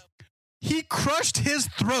 he crushed his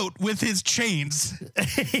throat with his chains.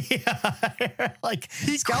 Yeah. Like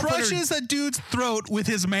He crushes a dude's throat with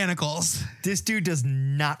his manacles. This dude does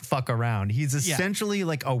not fuck around. He's essentially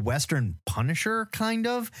like a Western Punisher, kind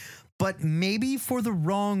of, but maybe for the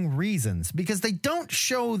wrong reasons, because they don't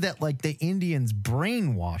show that like the Indians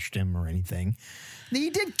brainwashed him or anything.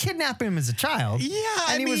 He did kidnap him as a child. Yeah,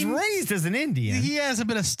 and he was raised as an Indian. He has a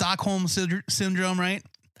bit of Stockholm syndrome, right?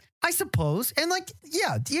 I suppose. And like,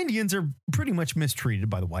 yeah, the Indians are pretty much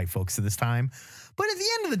mistreated by the white folks at this time. But at the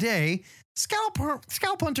end of the day, Scalp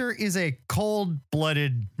Hunter is a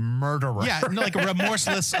cold-blooded murderer. Yeah, like a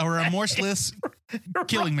remorseless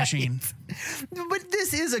killing machine. But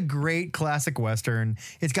this is a great classic Western.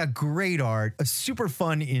 It's got great art, a super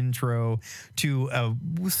fun intro to a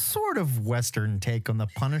sort of Western take on the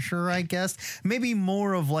Punisher, I guess. Maybe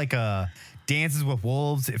more of like a Dances with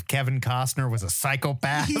Wolves if Kevin Costner was a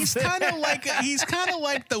psychopath. He's kind of like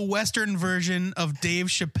the Western version of Dave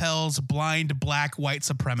Chappelle's blind black white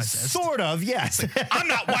supremacist. Sort of, yes. I'm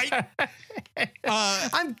not white.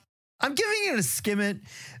 I'm giving it a skim it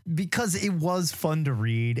because it was fun to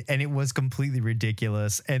read and it was completely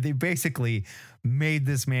ridiculous. And they basically made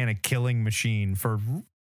this man a killing machine for no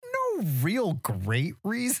real great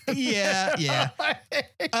reason. Yeah.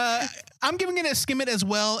 I'm giving it a skim it as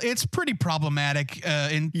well. It's pretty problematic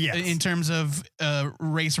in terms of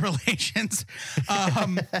race relations.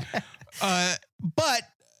 But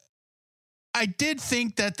I did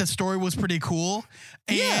think that the story was pretty cool.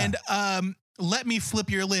 And let me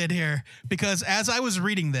flip your lid here, because as I was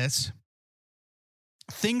reading this,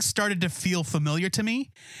 things started to feel familiar to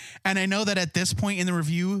me. And I know that at this point in the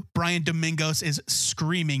review, Brian Domingos is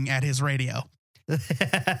screaming at his radio.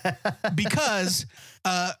 Because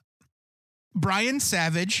Brian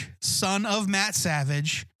Savage, son of Matt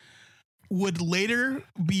Savage, would later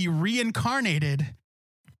be reincarnated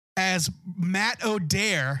as Matt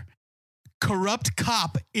O'Dare, corrupt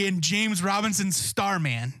cop in James Robinson's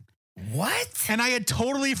Starman. What? And I had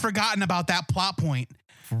totally forgotten about that plot point.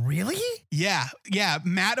 Really? Yeah.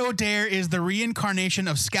 Matt O'Dare is the reincarnation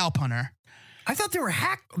of Scalp Hunter. I thought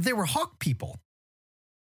they were Hawk people.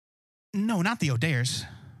 No, not the O'Dares.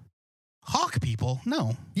 Hawk people?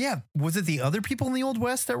 No. Yeah. Was it the other people in the Old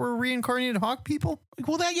West that were reincarnated Hawk people?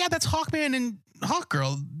 Well, that's Hawkman and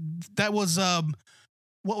Hawkgirl. That was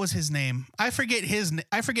what was his name? I forget his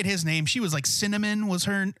name. She was like Cinnamon was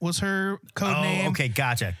her code name. Okay,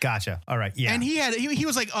 gotcha. All right, yeah. And he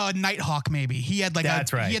was like a Nighthawk maybe. He had like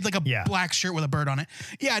he had like a black shirt with a bird on it.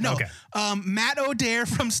 Yeah, no. Okay. Matt O'Dare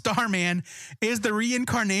from Starman is the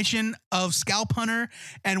reincarnation of Scalp Hunter,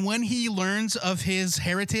 and when he learns of his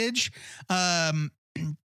heritage, at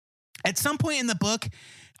some point in the book,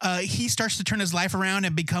 he starts to turn his life around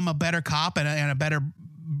and become a better cop and a better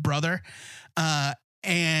brother.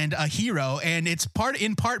 And a hero, and it's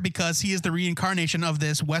in part because he is the reincarnation of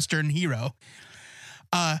this Western hero.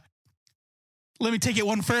 Let me take it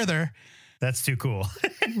one further. That's too cool.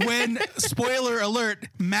 When, spoiler alert,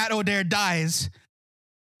 Matt O'Dare dies,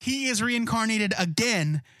 he is reincarnated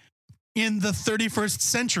again in the 31st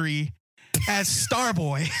century as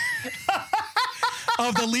Starboy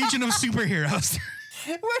of the Legion of Superheroes.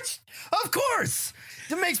 Which, of course,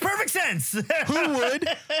 it makes perfect sense.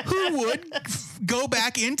 who would go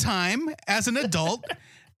back in time as an adult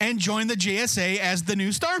and join the JSA as the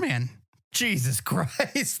new Starman. Jesus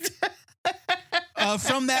Christ.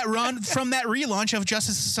 From that relaunch of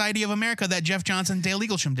Justice Society of America that Jeff Johnson, Dale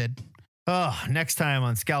Eaglesham did. Oh, next time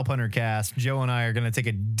on Scalp Hunter Cast, Joe and I are going to take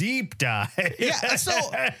a deep dive. So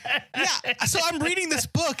I'm reading this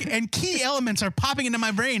book and key elements are popping into my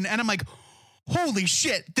brain and I'm like, holy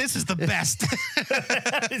shit, this is the best.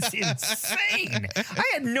 It's insane. I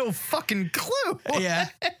had no fucking clue. Yeah.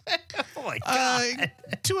 Oh my God.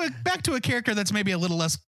 Back to a character that's maybe a little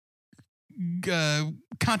less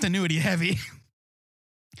continuity heavy.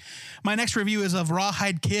 My next review is of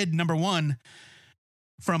Rawhide Kid #1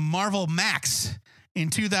 from Marvel Max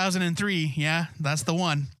in 2003. Yeah, that's the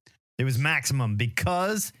one. It was Maximum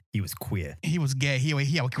because he was queer. He was gay. He was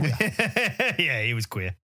queer. Yeah, he was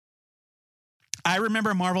queer. I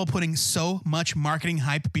remember Marvel putting so much marketing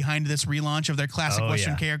hype behind this relaunch of their classic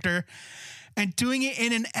Western character and doing it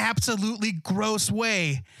in an absolutely gross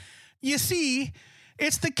way. You see,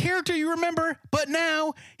 it's the character you remember, but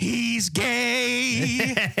now he's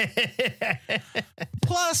gay.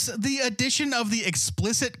 Plus, Plus, the addition of the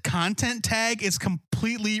explicit content tag is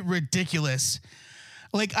completely ridiculous.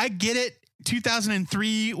 Like, I get it.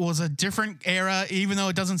 2003 was a different era, even though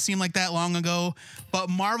it doesn't seem like that long ago. But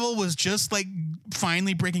Marvel was just like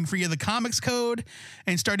finally breaking free of the comics code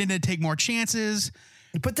and starting to take more chances.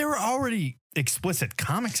 But there were already explicit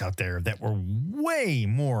comics out there that were way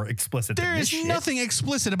more explicit There than this is shit. nothing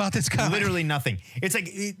explicit about this comic. Literally nothing. It's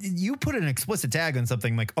like you put an explicit tag on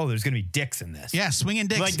something like, oh, there's going to be dicks in this. Yeah, swinging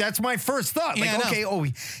dicks. Like, that's my first thought. Yeah, I Like, know. okay, oh,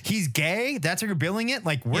 he's gay? That's how you're billing it?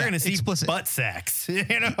 Like, we're Yeah, going to see explicit. butt sex. You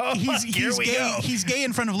know? he's Here we gay. go. He's gay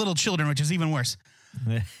in front of little children, which is even worse.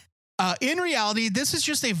 In reality, this is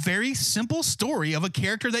just a very simple story of a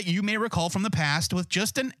character that you may recall from the past with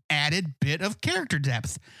just an added bit of character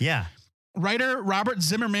depth. Yeah. Writer Robert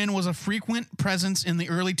Zimmerman was a frequent presence in the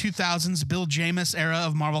early 2000s Bill Jamis era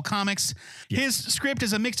of Marvel Comics. His script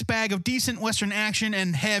is a mixed bag of decent Western action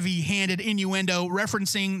and heavy-handed innuendo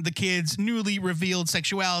referencing the kids' newly revealed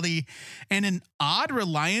sexuality and an odd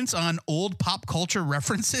reliance on old pop culture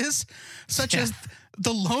references, such as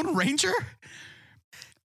the Lone Ranger.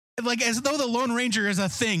 Like, as though the Lone Ranger is a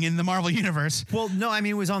thing in the Marvel universe. Well, no, I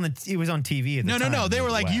mean, it was on TV at the time. No. They in were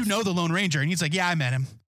the like, West. you know the Lone Ranger. And he's like, yeah, I met him.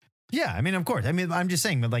 Yeah, I mean, of course. I mean, I'm just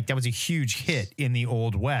saying that, like, that was a huge hit in the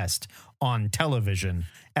Old West on television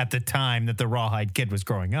at the time that the Rawhide Kid was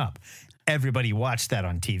growing up. Everybody watched that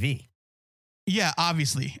on TV. Yeah,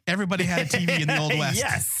 obviously. Everybody had a TV in the Old West.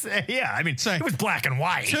 Yes. Yeah, I mean, Sorry. it was black and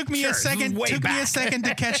white. Took me Sure, a this second. was way Took me a back. second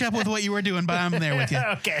to catch up with what you were doing, but I'm there with you.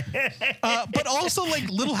 Okay. But also, like,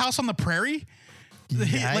 Little House on the Prairie.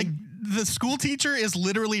 Yeah, Like, the school teacher is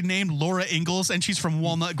literally named Laura Ingalls, and she's from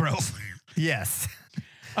Walnut Grove. Yes.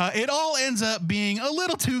 It all ends up being a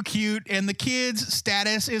little too cute, and the kid's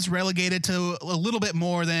status is relegated to a little bit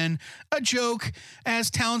more than a joke, as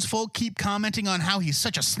townsfolk keep commenting on how he's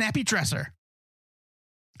such a snappy dresser.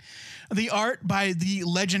 The art by the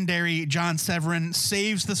legendary John Severin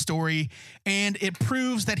saves the story, and it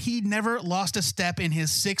proves that he never lost a step in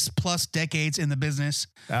his 6+ decades in the business.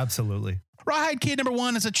 Absolutely. Rawhide Kid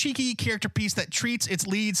 #1 is a cheeky character piece that treats its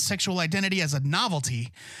lead's sexual identity as a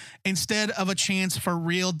novelty instead of a chance for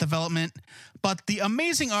real development. But the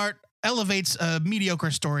amazing art elevates a mediocre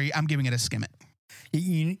story. I'm giving it a skim it.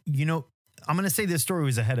 You know, I'm going to say this story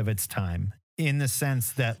was ahead of its time in the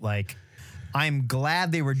sense that, like, I'm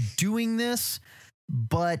glad they were doing this,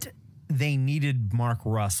 but they needed Mark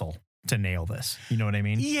Russell to nail this. You know what I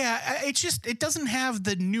mean? Yeah, it doesn't have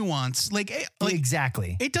the nuance. Like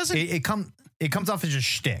exactly. It doesn't. It comes off as a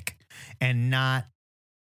shtick and not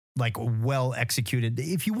like well executed.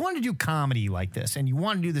 If you want to do comedy like this and you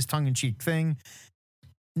want to do this tongue-in-cheek thing,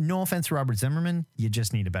 no offense to Robert Zimmerman, you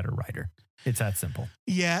just need a better writer. It's that simple.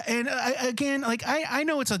 Yeah, and again, like I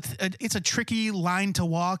know it's a tricky line to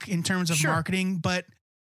walk in terms of marketing, but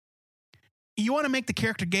you want to make the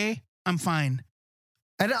character gay, I'm fine.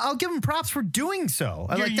 And I'll give him props for doing so.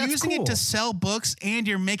 You're that's using cool. it to sell books, and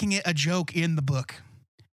you're making it a joke in the book.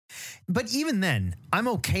 But even then, I'm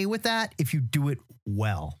okay with that if you do it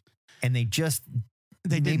well. And maybe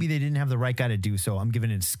they didn't have the right guy to do so. I'm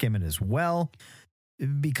giving it a skimming as well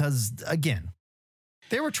because, again,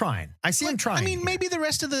 they were trying. I see them trying. I mean, here. maybe the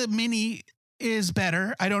rest of the mini is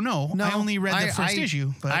better. I don't know. No, I only read the first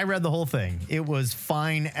issue. But I read the whole thing. It was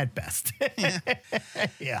fine at best.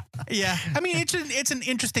 Yeah. Yeah. I mean, it's an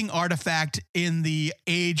interesting artifact in the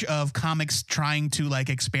age of comics trying to like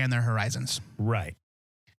expand their horizons. Right.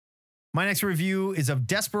 My next review is of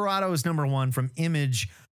Desperados #1 from Image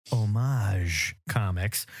Homage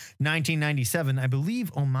Comics, 1997. I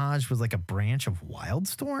believe Homage was like a branch of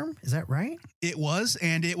Wildstorm. Is that right? It was,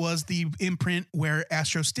 and it was the imprint where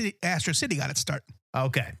Astro City got its start.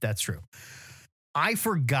 Okay, that's true. I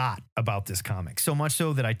forgot about this comic, so much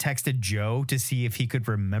so that I texted Joe to see if he could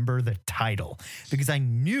remember the title because I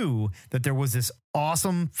knew that there was this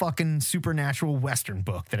awesome fucking supernatural Western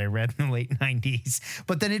book that I read in the late 90s,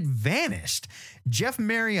 but then it vanished. Jeff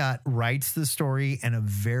Marriott writes the story and a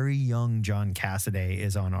very young John Cassaday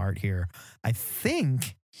is on art here. I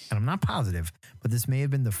think, and I'm not positive, but this may have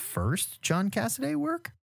been the first John Cassaday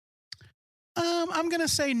work. I'm going to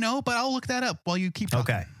say no, but I'll look that up while you keep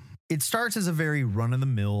talking. Okay. It starts as a very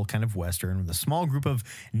run-of-the-mill kind of Western with a small group of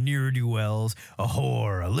ne'er-do-wells, a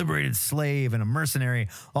whore, a liberated slave, and a mercenary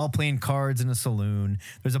all playing cards in a saloon.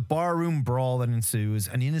 There's a barroom brawl that ensues.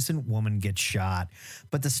 An innocent woman gets shot.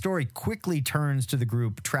 But the story quickly turns to the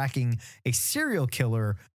group tracking a serial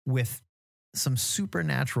killer with some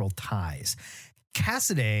supernatural ties.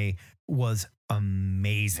 Cassaday was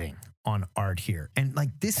amazing on art here. And like,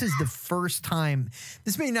 this is the first time,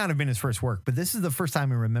 this may not have been his first work, but this is the first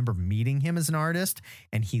time I remember meeting him as an artist.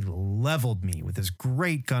 And he leveled me with his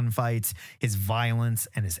great gunfights, his violence,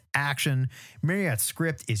 and his action. Marriott's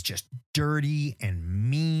script is just dirty and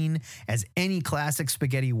mean as any classic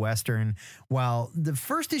spaghetti Western. While the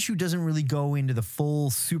first issue doesn't really go into the full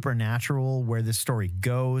supernatural where this story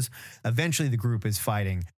goes, eventually the group is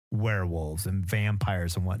fighting werewolves and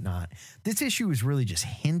vampires and whatnot. This issue is really just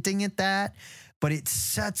hinting at that, but it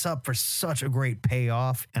sets up for such a great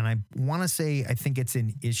payoff. And I want to say, I think it's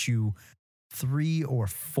in issue 3 or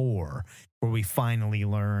 4 where we finally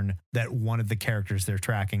learn that one of the characters they're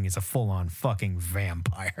tracking is a full-on fucking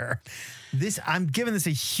vampire. I'm giving this a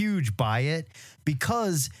huge buy it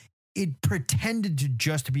because it pretended to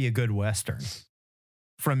just be a good Western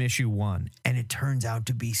from issue 1, and it turns out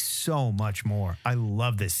to be so much more. I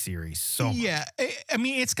love this series so much. Yeah, I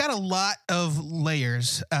mean, it's got a lot of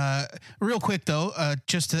layers. Real quick, though,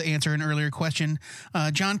 just to answer an earlier question,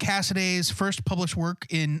 John Cassaday's first published work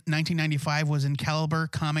in 1995 was in Caliber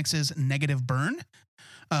Comics' Negative Burn,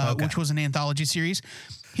 which was an anthology series.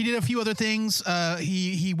 He did a few other things.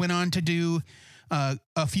 He went on to do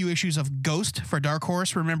a few issues of Ghost for Dark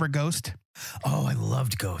Horse. Remember Ghost? Oh, I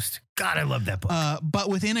loved Ghost. God, I love that book. But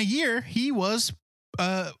within a year, he was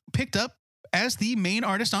picked up as the main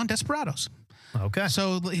artist on Desperados. Okay.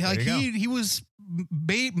 So like he was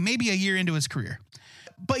maybe a year into his career.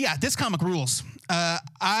 But yeah, this comic rules.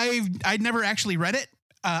 I'd never actually read it.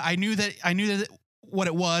 I knew that what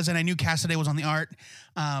it was, and I knew Cassaday was on the art.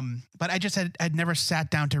 But I'd never sat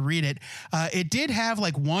down to read it. It did have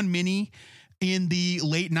like one mini in the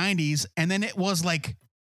late 90s, and then it was like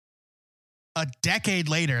a decade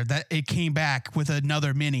later that it came back with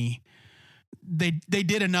another mini. They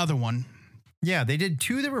did another one. Yeah, they did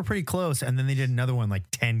 2 that were pretty close, and then they did another one like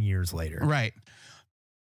 10 years later. Right.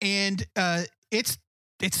 And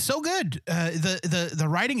it's so good. The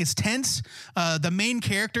writing is tense. The main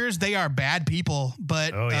characters, they are bad people,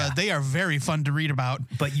 but they are very fun to read about.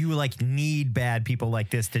 But you like need bad people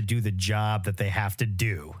like this to do the job that they have to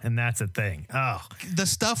do, and that's the thing. Oh, the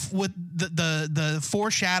stuff with the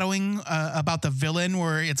foreshadowing about the villain,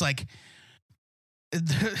 where it's like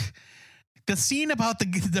the scene about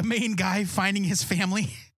the main guy finding his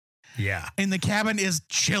family. Yeah. In the cabin is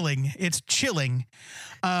chilling. It's chilling.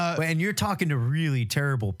 And you're talking to really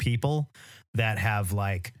terrible people that have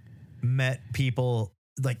like met people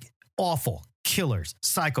like awful killers,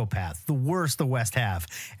 psychopaths, the worst the West have.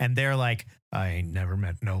 And they're like, I ain't never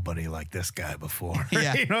met nobody like this guy before.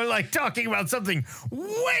 Yeah. You know, like talking about something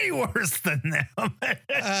way worse than them.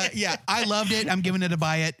 Yeah, I loved it. I'm giving it a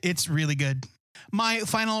buy it. It's really good. My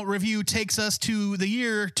final review takes us to the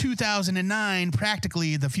year 2009,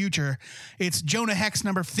 practically the future. It's Jonah Hex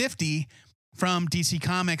number 50 from DC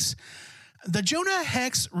Comics. The Jonah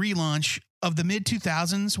Hex relaunch of the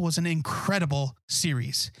mid-2000s was an incredible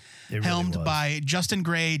series. Helmed by Justin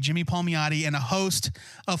Gray, Jimmy Palmiotti, and a host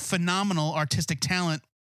of phenomenal artistic talent.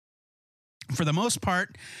 For the most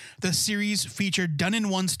part, the series featured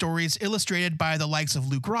done-in-one stories illustrated by the likes of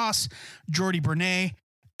Luke Ross, Jordi Bernay,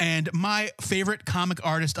 and my favorite comic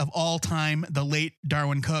artist of all time, the late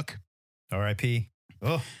Darwin Cook. R.I.P.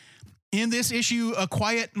 Oh. In this issue, a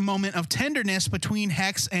quiet moment of tenderness between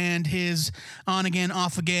Hex and his on-again,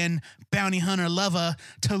 off-again bounty hunter lover,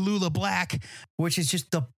 Tallulah Black. Which is just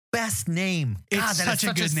the best name. God, It's such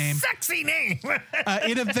a good name. Sexy name.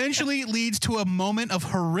 It eventually leads to a moment of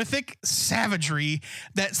horrific savagery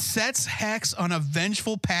that sets Hex on a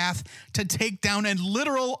vengeful path to take down a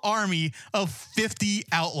literal army of 50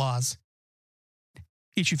 outlaws.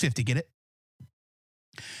 Issue 50, get it?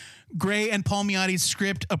 Gray and Palmiotti's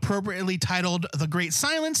script, appropriately titled The Great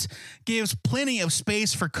Silence, gives plenty of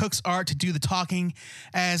space for Cook's art to do the talking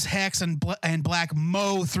as Hex and Black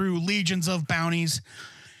mow through legions of bounties.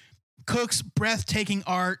 Cook's breathtaking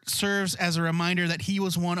art serves as a reminder that he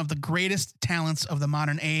was one of the greatest talents of the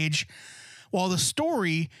modern age, while the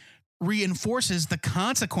story reinforces the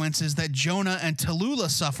consequences that Jonah and Tallulah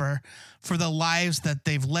suffer for the lives that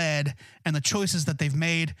they've led and the choices that they've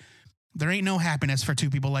made. There ain't no happiness for two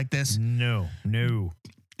people like this. No.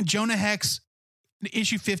 Jonah Hex,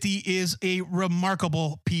 issue 50, is a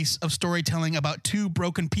remarkable piece of storytelling about two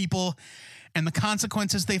broken people and the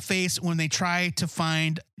consequences they face when they try to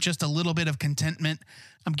find just a little bit of contentment.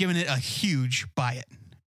 I'm giving it a huge buy it.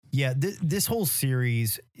 Yeah, this whole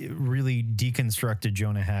series really deconstructed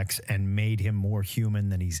Jonah Hex and made him more human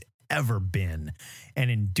than he's ever been.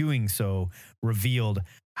 And in doing so, revealed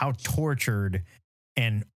how tortured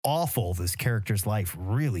and awful this character's life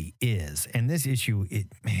really is. And this issue,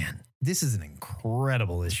 this is an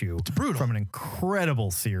incredible issue. It's brutal. From an incredible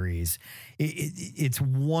series. It's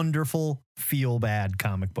wonderful, feel bad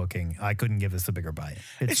comic booking. I couldn't give this a bigger buy.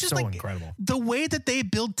 It's just so like incredible. The way that they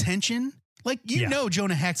build tension, like you know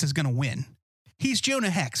Jonah Hex is going to win. He's Jonah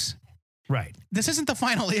Hex. Right. This isn't the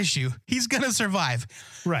final issue. He's going to survive.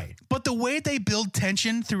 Right. But the way they build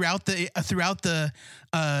tension throughout the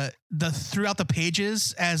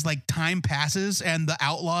pages as like time passes and the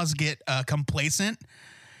outlaws get complacent.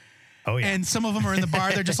 Oh yeah. And some of them are in the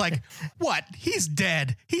bar. They're just like, what? He's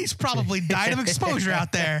dead. He's probably died of exposure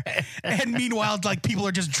out there. And meanwhile, like people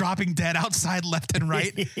are just dropping dead outside left and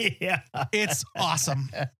right. Yeah. It's awesome.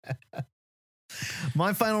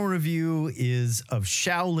 My final review is of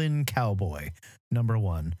Shaolin Cowboy,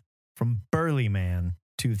 #1, from Burly Man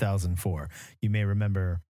 2004. You may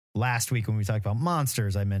remember last week when we talked about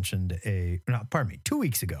monsters, I mentioned 2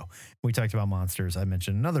 weeks ago, we talked about monsters. I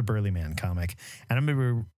mentioned another Burly Man comic. And I'm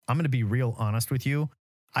going to be real honest with you.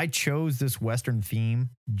 I chose this Western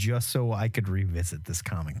theme just so I could revisit this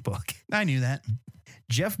comic book. I knew that.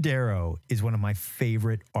 Jeff Darrow is one of my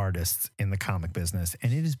favorite artists in the comic business,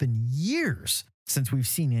 and it has been years since we've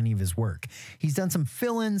seen any of his work. He's done some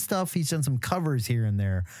fill-in stuff, he's done some covers here and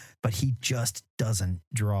there, but he just doesn't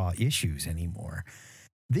draw issues anymore.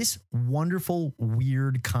 This wonderful,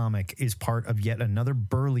 weird comic is part of yet another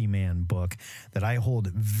Burly Man book that I hold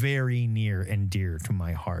very near and dear to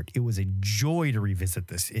my heart. It was a joy to revisit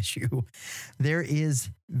this issue. There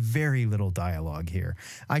is very little dialogue here.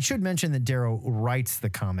 I should mention that Darrow writes the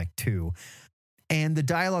comic too. And the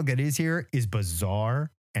dialogue that is here is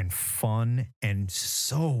bizarre and fun and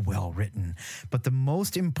so well written. But the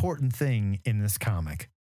most important thing in this comic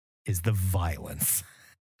is the violence.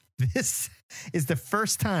 This is the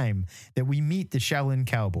first time that we meet the Shaolin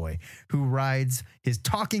Cowboy, who rides his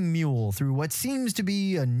talking mule through what seems to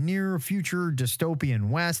be a near future dystopian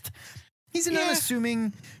West. He's an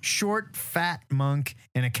unassuming, short, fat monk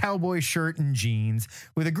in a cowboy shirt and jeans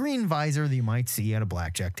with a green visor that you might see at a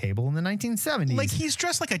blackjack table in the 1970s. Like he's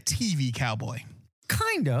dressed like a TV cowboy.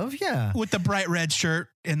 Kind of, yeah. With the bright red shirt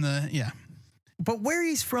and But where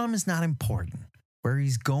he's from is not important. Where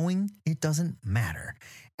he's going, it doesn't matter.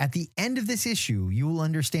 At the end of this issue, you will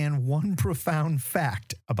understand one profound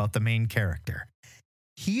fact about the main character.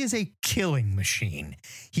 He is a killing machine.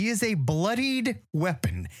 He is a bloodied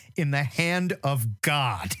weapon in the hand of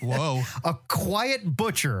God. Whoa. A quiet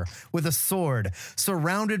butcher with a sword,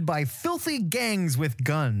 surrounded by filthy gangs with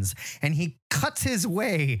guns, and he cuts his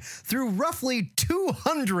way through roughly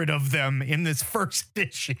 200 of them in this first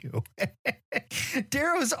issue.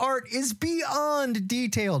 Darrow's art is beyond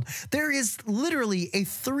detailed. There is literally a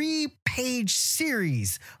 3-page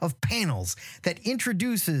series of panels that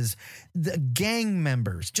introduces the gang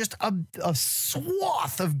members, just a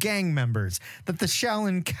swath of gang members that the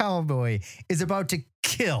Shaolin Cowboy is about to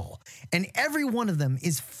kill. And every one of them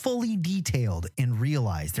is fully detailed and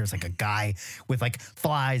realized. There's like a guy with like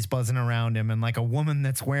flies buzzing around him and like a woman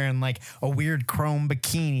that's wearing like a weird chrome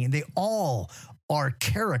bikini. And they all are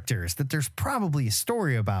characters that there's probably a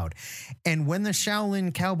story about. And when the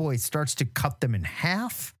Shaolin Cowboy starts to cut them in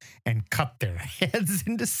half and cut their heads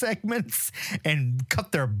into segments and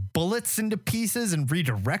cut their bullets into pieces and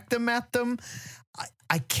redirect them at them,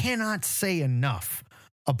 I cannot say enough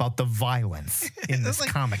about the violence in this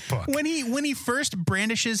comic book. When he first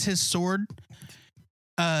brandishes his sword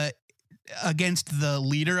against the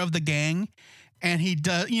leader of the gang, and he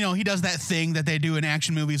does that thing that they do in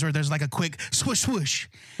action movies where there's like a quick swoosh swoosh.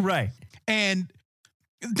 Right. And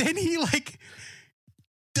then he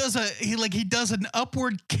does an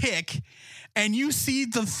upward kick, and you see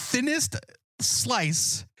the thinnest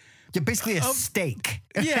slice. Yeah, basically a steak.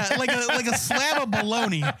 Yeah, like a slab of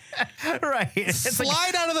bologna. Right.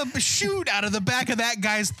 Shoot out of the back of that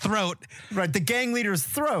guy's throat. Right, the gang leader's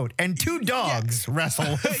throat, and 2 dogs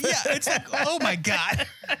wrestle. Yeah, it's like, oh my God.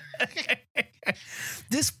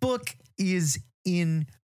 This book is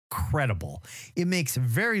incredible. It makes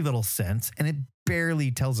very little sense, and it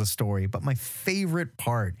barely tells a story, but my favorite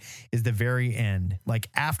part is the very end. Like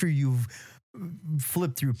after you've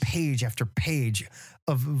flipped through page after page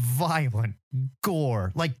of violent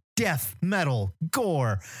gore, like death metal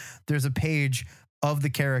gore, there's a page of the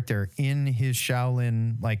character in his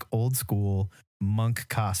Shaolin, like old school monk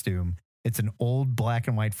costume. It's an old black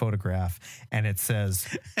and white photograph, and it says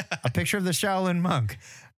a picture of the Shaolin monk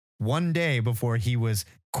one day before he was,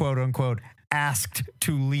 quote unquote, asked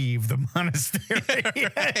to leave the monastery.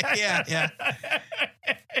 Yeah.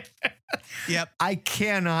 Yep. I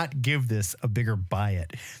cannot give this a bigger buy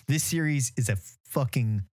it. This series is a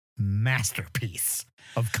fucking masterpiece.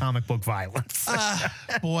 of comic book violence.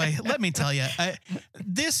 Boy, let me tell you,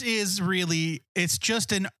 this is really, it's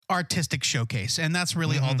just an artistic showcase, and that's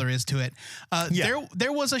really all there is to it.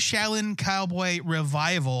 There was a Shaolin Cowboy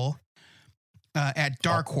revival at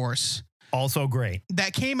Dark Horse. Also great.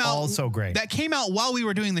 That came out. Also great. That came out while we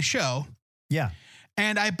were doing the show. Yeah.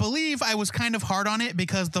 And I believe I was kind of hard on it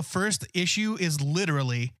because the first issue is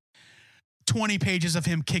literally 20 pages of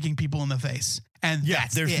him kicking people in the face. And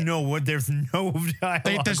that's there's it. no dialogue.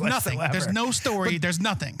 There's nothing. whatsoever. There's no story. There's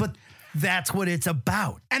nothing. But that's what it's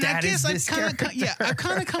about. And that I guess is I've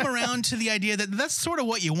kind of come around to the idea that that's sort of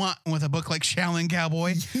what you want with a book like Shaolin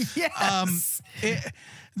Cowboy. Yes.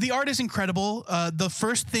 The art is incredible. The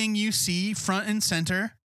first thing you see front and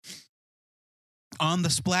center on the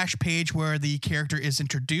splash page where the character is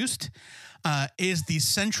introduced is the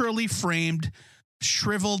centrally framed,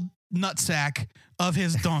 shriveled nutsack of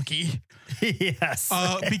his donkey. Yes.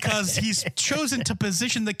 Because he's chosen to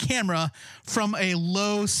position the camera from a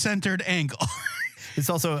low centered angle. It's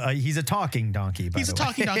also, he's a talking donkey, by He's the a way.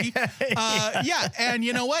 talking donkey. Yeah. And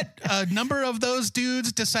you know what? A number of those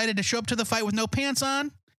dudes decided to show up to the fight with no pants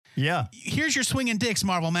on. Yeah. Here's your swinging dicks,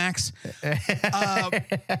 Marvel Max. But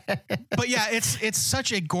yeah, it's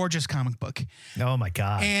such a gorgeous comic book. Oh my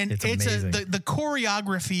God. And it's amazing. the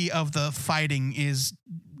choreography of the fighting is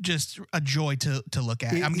just a joy to look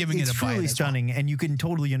at. I'm giving it a buy. It's truly stunning, and you can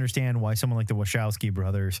totally understand why someone like the Wachowski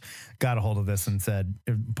brothers got a hold of this and said,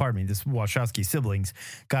 pardon me, this Wachowski siblings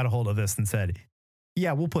got a hold of this and said,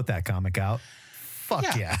 yeah, we'll put that comic out.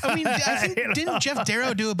 Fuck yeah. I mean, I think, didn't Jeff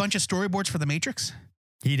Darrow do a bunch of storyboards for The Matrix?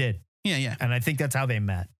 He did. Yeah. And I think that's how they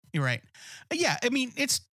met. You're right. Yeah, I mean,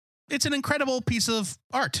 it's an incredible piece of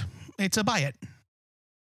art. It's a buy it.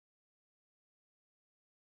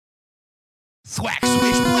 Thwack,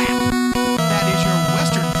 swish, blap. That is your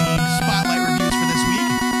Western-themed spotlight reviews for this week.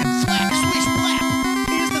 And thwack, swish, blap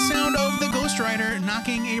is the sound of the Ghost Rider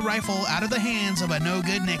knocking a rifle out of the hands of a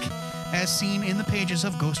no-good Nick, as seen in the pages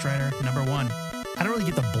of Ghost Rider #1. I don't really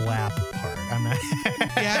get the blap part. I'm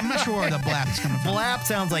not sure where the blap is coming from. Blap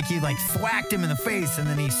sounds like he thwacked him in the face and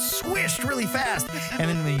then he swished really fast and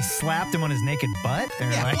then he slapped him on his naked butt.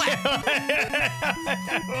 Yeah, blap.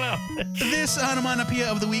 I don't know. This onomatopoeia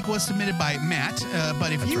of the week was submitted by Matt,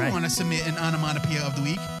 but if you want to submit an onomatopoeia of the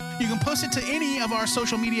week, you can post it to any of our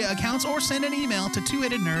social media accounts or send an email to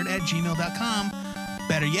twoheadednerd@gmail.com.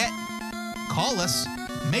 Better yet, call us,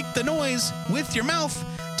 make the noise with your mouth.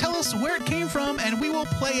 Tell us where it came from, and we will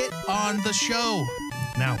play it on the show.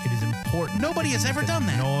 Now, it is important. Nobody has ever done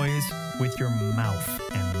that. Noise with your mouth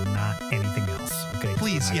and not anything else. Okay.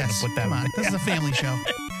 Please, yes. Put that Come on. This is a family show.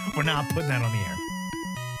 We're not putting that on the air.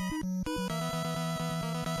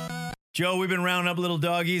 Joe, we've been rounding up little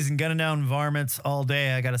doggies and gunning down varmints all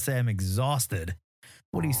day. I got to say, I'm exhausted.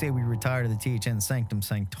 What do you say we retire to the THN Sanctum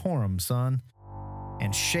Sanctorum, son?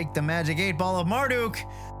 And shake the magic 8-ball of Marduk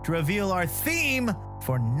to reveal our theme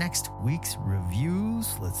for next week's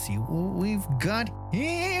reviews. Let's see what we've got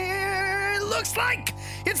here. It looks like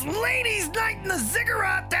it's Ladies' Night in the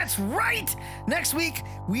Ziggurat. That's right. Next week,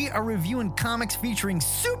 we are reviewing comics featuring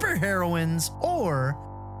superheroines or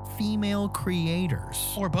female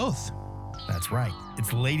creators. Or both. That's right.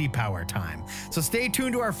 It's lady power time. So stay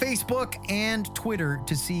tuned to our Facebook and Twitter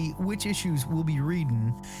to see which issues we'll be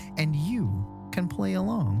reading, and you can play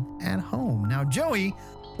along at home. Now, Joey,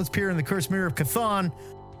 let's peer in the cursed mirror of Cthon.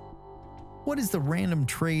 What is the random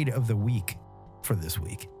trade of the week for this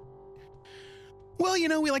week? Well,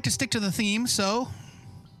 we like to stick to the theme, so...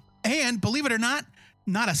 And, believe it or not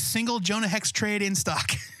a single Jonah Hex trade in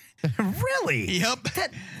stock. Really? Yep.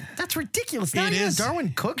 That's ridiculous. Not even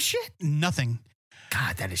Darwin Cook shit? Nothing.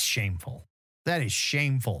 God, that is shameful. That is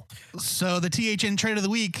shameful. So the THN trade of the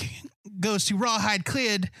week goes to Rawhide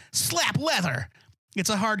Kid Slap Leather.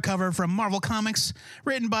 It's a hardcover from Marvel Comics,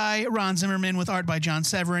 written by Ron Zimmerman with art by John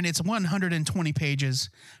Severin. It's 120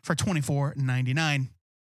 pages for $24.99.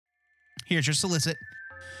 Here's your solicit.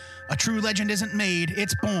 A true legend isn't made,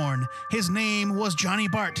 it's born. His name was Johnny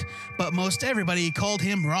Bart, but most everybody called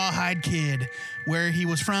him Rawhide Kid. Where he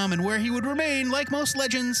was from and where he would remain, like most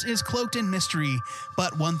legends, is cloaked in mystery.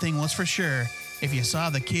 But one thing was for sure. If you saw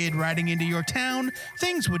the kid riding into your town,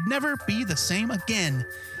 things would never be the same again.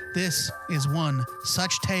 This is one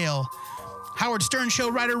such tale. Howard Stern show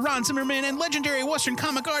writer Ron Zimmerman and legendary Western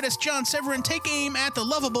comic artist John Severin take aim at the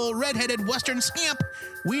lovable red-headed Western scamp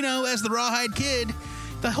we know as the Rawhide Kid.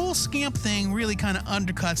 The whole scamp thing really kind of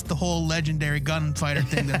undercuts the whole legendary gunfighter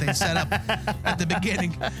thing that they set up at the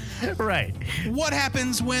beginning. Right. What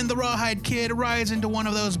happens when the Rawhide Kid rides into one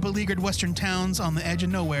of those beleaguered Western towns on the edge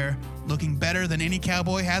of nowhere, looking better than any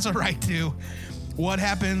cowboy has a right to? What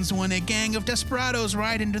happens when a gang of desperados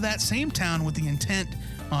ride into that same town with the intent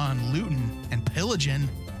on looting and pillaging?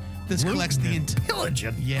 This collects the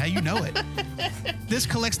Pillaging. Yeah, you know it. This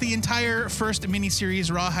collects the entire first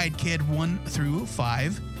miniseries Rawhide Kid 1 through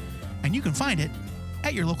 5, and you can find it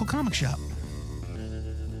at your local comic shop.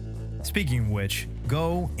 Speaking of which,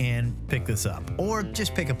 go and pick this up, or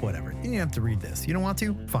just pick up whatever. You don't have to read this. You don't want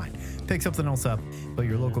to? Fine. Pick something else up, but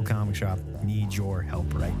your local comic shop needs your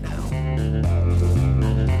help right now.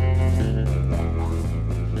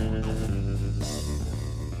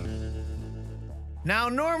 Now,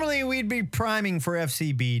 normally we'd be priming for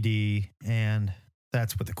FCBD, and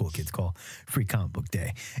that's what the cool kids call Free Comic Book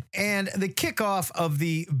Day. And the kickoff of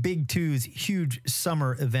the Big Two's huge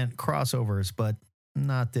summer event crossovers, but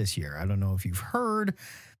not this year. I don't know if you've heard.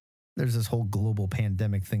 There's this whole global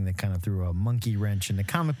pandemic thing that kind of threw a monkey wrench into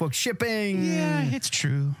comic book shipping. Yeah, it's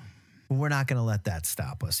true. We're not going to let that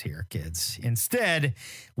stop us here, kids. Instead,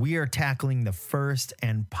 we are tackling the first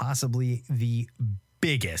and possibly the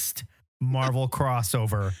biggest Marvel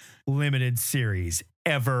crossover limited series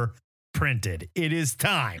ever printed. It is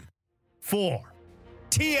time for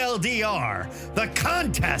TLDR, the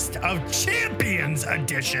Contest of Champions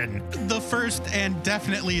edition. The first and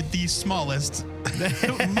definitely the smallest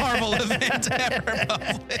Marvel event ever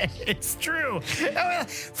published. It's true.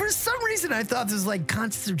 For some reason, I thought this was like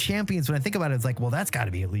Contest of Champions. When I think about it, it's like, well, that's got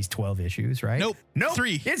to be at least 12 issues, right? Nope.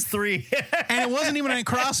 3. It's 3. And it wasn't even a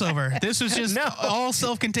crossover. This was just all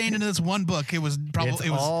self-contained into this one book. It was probably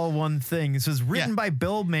all one thing. This was written by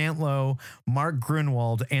Bill Mantlo, Mark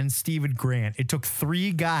Grunwald, and Stephen Grant. It took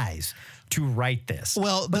 3 guys to write this.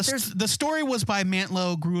 Well, the story was by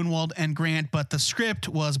Mantlo, Grunwald, and Grant, but the script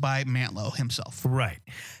was by Mantlo himself. Right.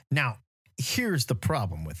 Now, here's the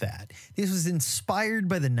problem with that. This was inspired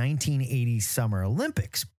by the 1980 Summer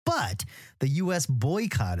Olympics, but the U.S.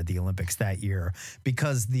 boycotted the Olympics that year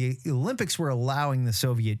because the Olympics were allowing the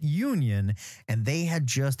Soviet Union, and they had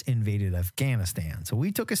just invaded Afghanistan. So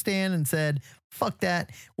we took a stand and said, fuck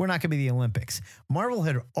that. We're not going to be the Olympics. Marvel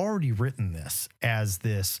had already written this as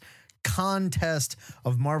this contest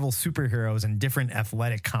of Marvel superheroes in different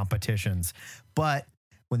athletic competitions. But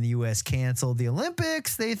when the U.S. canceled the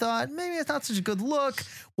Olympics, they thought, maybe it's not such a good look.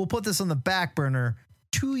 We'll put this on the back burner.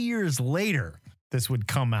 2 years later, this would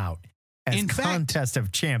come out as Contest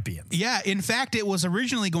of Champions. Yeah, in fact, it was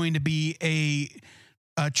originally going to be a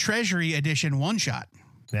Treasury edition one-shot.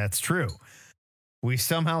 That's true. We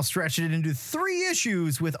somehow stretched it into 3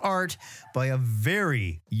 issues with art by a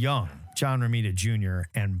very young John Romita Jr.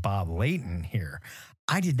 and Bob Layton here.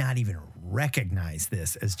 I did not even recognize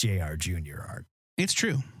this as JR Jr. art. It's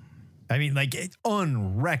true. I mean, like, it's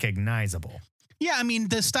unrecognizable. Yeah, I mean,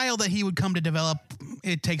 the style that he would come to develop,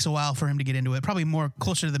 it takes a while for him to get into it. Probably more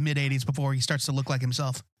closer to the mid-'80s before he starts to look like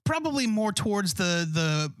himself. Probably more towards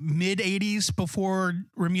the mid-'80s before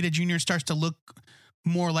Romita Jr. starts to look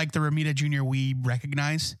more like the Romita Jr. we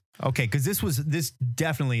recognize. Okay, because this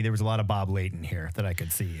definitely, there was a lot of Bob Layton here that I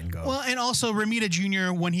could see and go. Well, and also Romita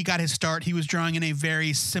Jr., when he got his start, he was drawing in a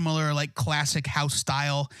very similar, like, classic house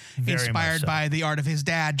style, inspired by the art of his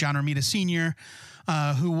dad, John Romita Sr.,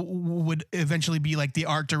 who would eventually be, like, the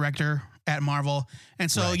art director at Marvel.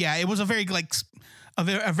 And so, yeah, it was a very, like,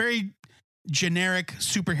 a very generic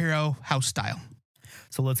superhero house style.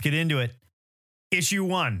 So let's get into it. Issue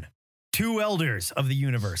 1, 2 elders of the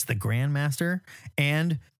universe, the Grandmaster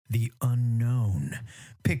and the Unknown.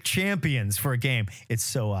 Pick champions for a game. It's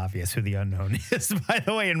so obvious who the Unknown is, by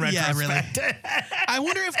the way, in retrospect. Yeah, really. I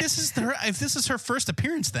wonder if this is her first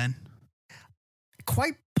appearance then.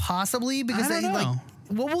 Quite possibly, because I don't know.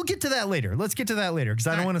 Well, we'll get to that later. Let's get to that later, because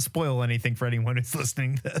I don't want to spoil anything for anyone who's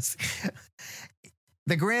listening to this.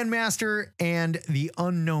 The Grandmaster and the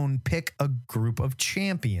Unknown pick a group of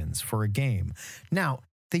champions for a game. Now,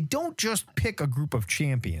 they don't just pick a group of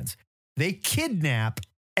champions. They kidnap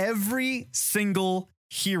every single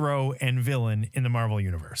hero and villain in the Marvel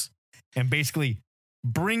Universe and basically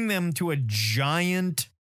bring them to a giant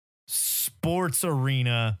sports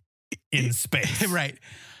arena in space. Right.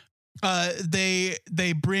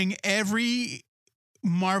 They bring every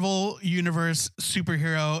Marvel Universe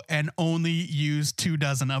superhero and only use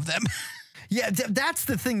 24 of them. Yeah, that's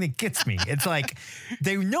the thing that gets me. It's like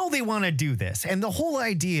they know they want to do this. And the whole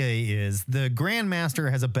idea is the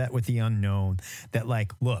Grandmaster has a bet with the Unknown that,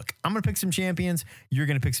 like, look, I'm going to pick some champions. You're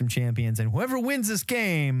going to pick some champions. And whoever wins this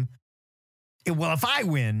game, if I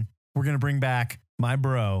win, we're going to bring back my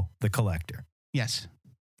bro, the Collector. Yes.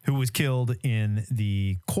 Who was killed in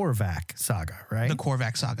the Korvac saga, right? The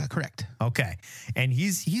Korvac saga, correct. Okay. And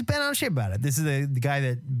he's been on shit about it. This is the guy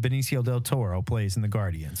that Benicio del Toro plays in The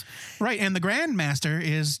Guardians. Right. And the Grandmaster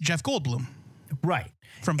is Jeff Goldblum. Right.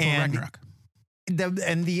 from Thor And Ragnarok.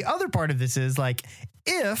 And the other part of this is like,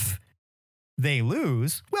 if they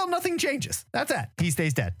lose, well, nothing changes. That's it. He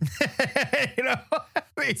stays dead. You know,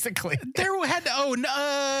 basically. There had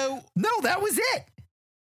No, that was it.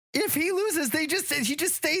 If he loses, he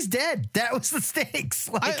just stays dead. That was the stakes.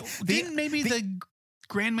 Like, didn't maybe the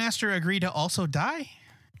Grandmaster agree to also die?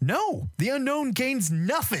 No, the unknown gains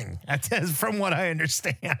nothing, from what I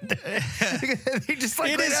understand. He just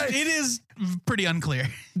like It is pretty unclear.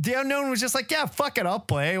 The unknown was just like, yeah, fuck it, I'll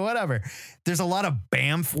play, whatever. There's a lot of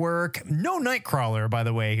Bamf work. No Nightcrawler, by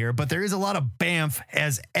the way, here, but there is a lot of Bamf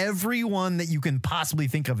as everyone that you can possibly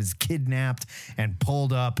think of is kidnapped and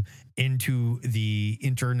pulled up into the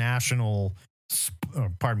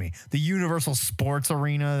the Universal Sports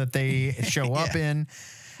Arena that they show up in.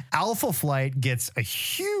 Alpha Flight gets a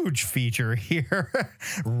huge feature here.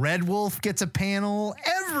 Red Wolf gets a panel.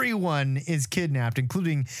 Everyone is kidnapped,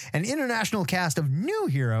 including an international cast of new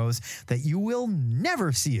heroes that you will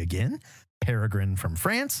never see again. Peregrine from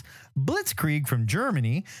France, Blitzkrieg from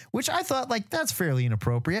Germany, which I thought, like, that's fairly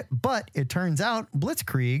inappropriate, but it turns out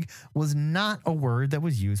Blitzkrieg was not a word that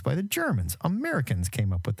was used by the Germans. Americans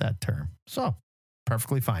came up with that term. So,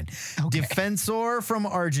 perfectly fine. Okay. Defensor from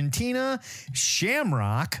Argentina,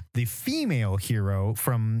 Shamrock, the female hero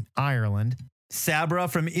from Ireland, Sabra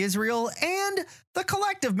from Israel, and the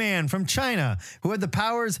Collective Man from China, who had the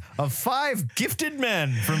powers of 5 gifted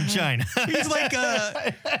men from China. He's like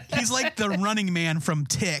the running man from the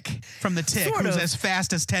Tick, Sort who's of. as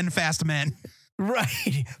fast as 10 fast men.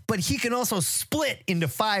 Right. But he can also split into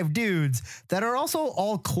 5 dudes that are also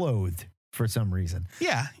all clothed for some reason.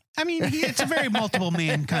 Yeah. I mean, it's a very multiple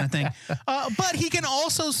man kind of thing. But he can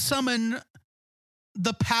also summon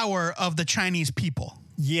the power of the Chinese people.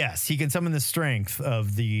 Yes, he can summon the strength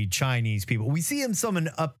of the Chinese people. We see him summon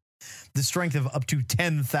up the strength of up to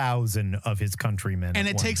 10,000 of his countrymen. And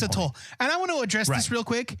at it one takes a point. toll. And I want to address Right. this real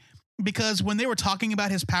quick, because when they were talking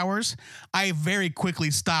about his powers, I very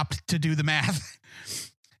quickly stopped to do the math.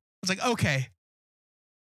 I was like, okay,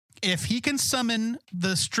 if he can summon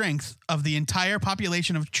the strength of the entire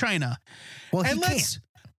population of China, Well, he and can't.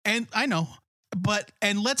 and I know,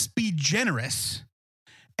 and let's be generous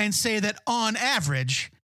and say that on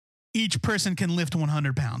average, each person can lift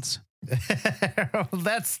 100 pounds. Well,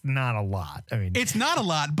 that's not a lot. I mean, It's not a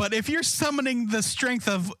lot, but if you're summoning the strength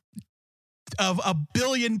of a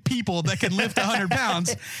billion people that can lift 100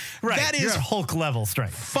 pounds, right. that You're is at Hulk level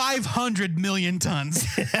strength. 500 million tons.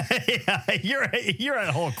 Yeah, you're at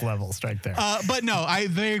Hulk level strength there. But no, I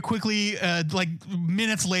very quickly, like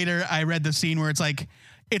minutes later, I read the scene where it's like,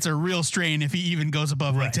 it's a real strain if he even goes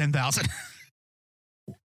above like Right. 10,000.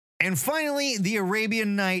 And finally, the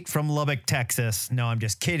Arabian Knight from Lubbock, Texas. No, I'm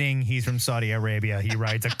just kidding. He's from Saudi Arabia. He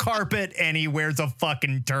rides a carpet and he wears a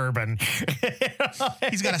fucking turban.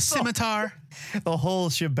 He's got a scimitar. The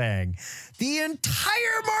whole shebang. The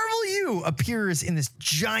entire Marvel U appears in this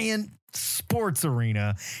giant sports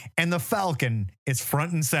arena, and the Falcon is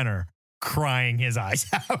front and center, crying his eyes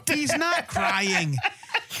out. He's not crying.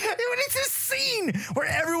 It's a scene where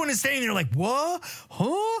everyone is standing there like, what?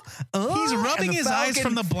 Huh? He's rubbing And the his eyes Falcon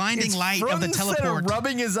from the blinding is light of front the and center, teleport.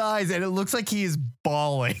 rubbing his eyes, and it looks like he is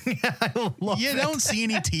bawling. I love You it. don't see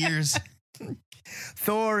any tears.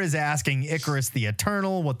 Thor is asking Icarus the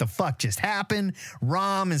Eternal what the fuck just happened.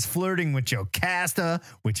 Rom is flirting with Jocasta,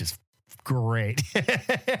 which is great.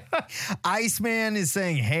 Iceman is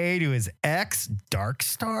saying hey to his ex,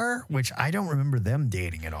 Darkstar, which I don't remember them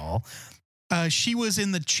dating at all. She was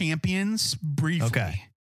in the Champions briefly. Okay.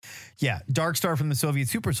 Yeah, Darkstar from the Soviet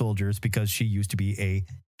Super Soldiers, because she used to be a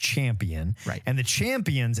champion. Right. And the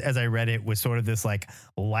Champions, as I read it, was sort of this like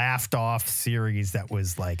laughed off series that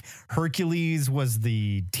was like Hercules was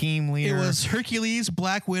the team It leader. was Hercules,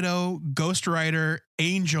 Black Widow, Ghost Rider,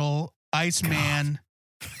 Angel, Iceman.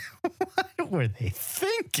 What were they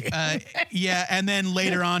thinking? Yeah, and then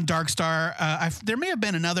later on, Darkstar. There may have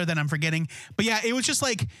been another that I'm forgetting. But yeah, it was just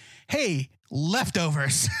like, hey,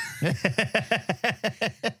 leftovers.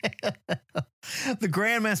 The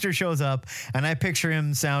Grandmaster shows up, and I picture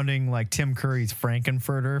him sounding like Tim Curry's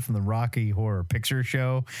Frankenfurter from the Rocky Horror Picture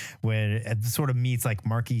Show, when it sort of meets like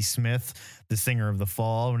Marky Smith, the singer of The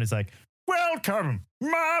Fall, and it's like, welcome,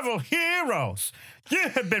 Marvel heroes. You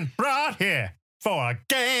have been brought here for a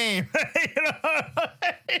game. You know?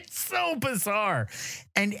 It's so bizarre.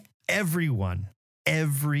 And everyone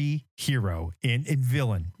every hero and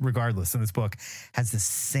villain, regardless, in this book, has the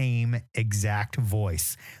same exact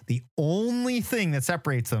voice. The only thing that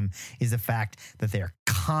separates them is the fact that they are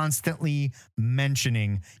constantly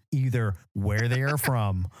mentioning either where they are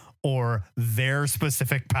from or their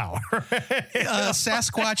specific power.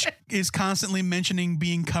 Sasquatch is constantly mentioning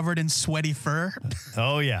being covered in sweaty fur.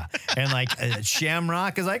 Oh, yeah. And like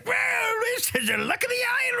Shamrock is like, well, look at the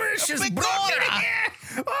Irish. Just brought me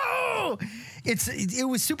here. Oh, it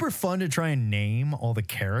was super fun to try and name all the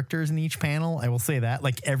characters in each panel. I will say that.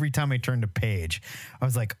 Like every time I turned a page, I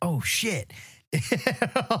was like, oh, shit.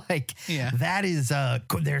 Like that is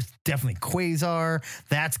there's definitely Quasar.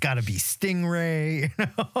 That's got to be Stingray. You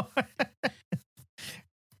know?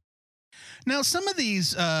 Now some of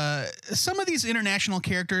these international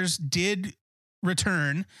characters did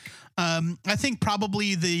return. I think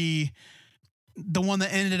probably the one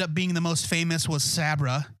that ended up being the most famous was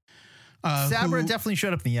Sabra. Sabra definitely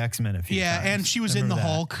showed up in the X-Men a few times. And she was in the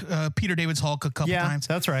Hulk, Peter David's Hulk, a couple times.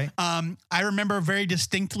 That's right. I remember very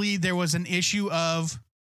distinctly there was an issue of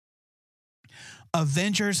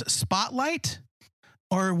Avengers Spotlight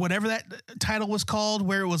or whatever that title was called,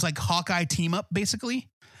 where it was like Hawkeye team up, basically.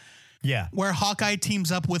 Yeah. Where Hawkeye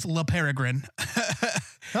teams up with La Peregrine.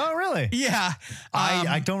 Oh, really? Yeah.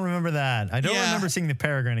 I don't remember that. I don't remember seeing the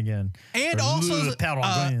Peregrine again. And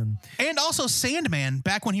also Sandman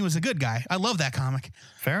back when he was a good guy. I love that comic.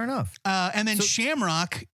 Fair enough. And then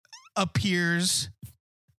Shamrock appears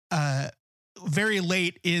very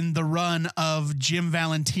late in the run of Jim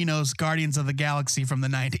Valentino's Guardians of the Galaxy from the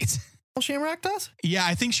 90s. Oh, Shamrock does? Yeah,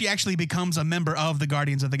 I think she actually becomes a member of the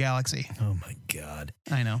Guardians of the Galaxy. Oh, my God.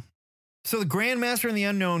 I know. So the Grandmaster and the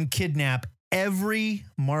Unknown kidnap every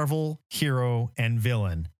Marvel hero and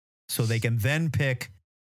villain so they can then pick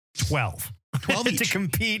 12 each to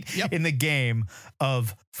compete in the game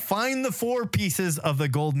of find the 4 pieces of the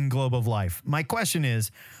Golden Globe of Life. My question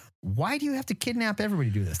is, why do you have to kidnap everybody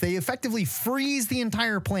to do this? They effectively freeze the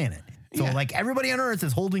entire planet. So like everybody on Earth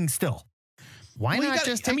is holding still. Why not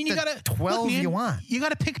just take the 12 you want? You got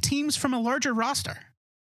to pick teams from a larger roster.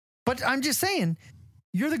 But I'm just saying,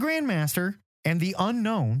 you're the Grandmaster and the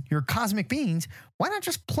Unknown, you're cosmic beings. Why not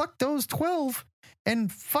just pluck those 12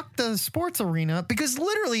 and fuck the sports arena? Because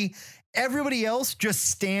literally everybody else just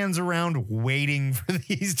stands around waiting for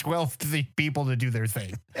these 12 people to do their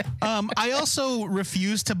thing. I also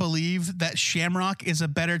refuse to believe that Shamrock is a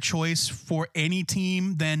better choice for any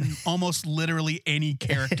team than almost literally any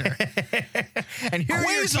character. And here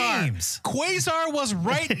are your teams. Quasar was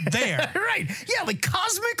right there. Right. Yeah, like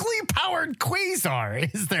cosmically powered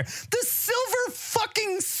Quasar is there. The Silver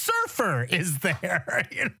fucking Surfer is there.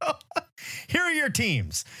 You know? Here are your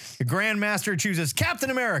teams. The Grandmaster chooses Captain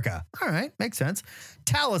America. All right, makes sense.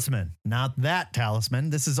 Talisman. Not that Talisman.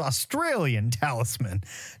 This is Australian Talisman.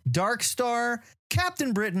 Darkstar,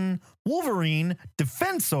 Captain Britain, Wolverine,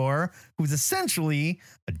 Defensor, who's essentially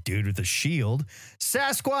a dude with a shield,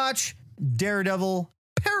 Sasquatch, Daredevil,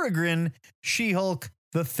 Peregrine, She-Hulk,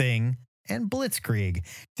 The Thing, and Blitzkrieg.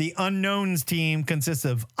 The Unknowns team consists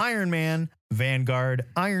of Iron Man, Vanguard,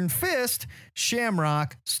 Iron Fist,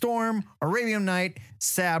 Shamrock, Storm, Arabian Knight,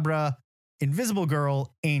 Sabra, Invisible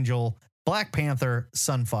Girl, Angel, Black Panther,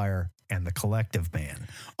 Sunfire, and the Collective Man.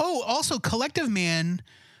 Oh, also Collective Man,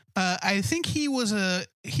 I think he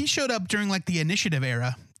showed up during like the Initiative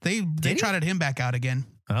era. They trotted him back out again.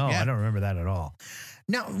 Oh, yeah. I don't remember that at all.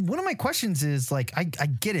 Now, one of my questions is, like, I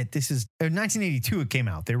get it. This is 1982 it came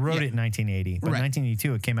out. They wrote it in 1980, but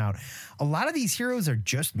 1982 it came out. A lot of these heroes are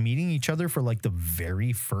just meeting each other for, like, the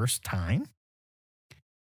very first time.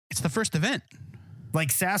 It's the first event. Like,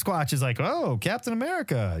 Sasquatch is like, oh, Captain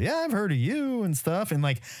America. Yeah, I've heard of you and stuff. And,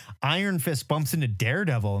 like, Iron Fist bumps into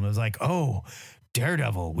Daredevil and was like, oh,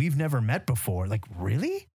 Daredevil, we've never met before. Like,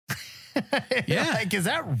 really? Yeah. Like, is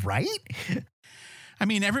that right? I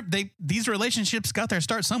mean, these relationships got their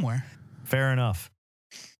start somewhere. Fair enough.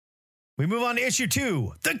 We move on to issue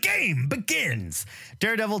 2. The game begins.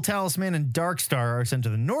 Daredevil, Talisman, and Darkstar are sent to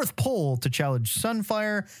the North Pole to challenge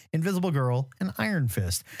Sunfire, Invisible Girl, and Iron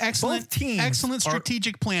Fist. Excellent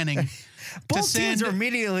strategic planning. Both teams are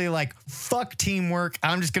immediately like, fuck teamwork.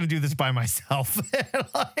 I'm just going to do this by myself.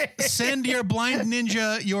 Send your blind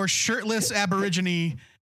ninja, your shirtless aborigine,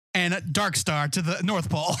 and Darkstar to the North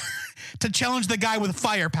Pole to challenge the guy with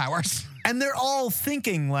fire powers. And they're all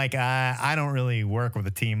thinking like, I don't really work with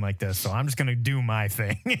a team like this, so I'm just going to do my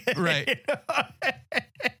thing. Right.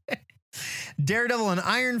 Daredevil and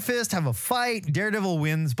Iron Fist have a fight. Daredevil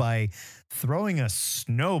wins by throwing a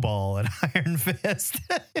snowball at Iron Fist.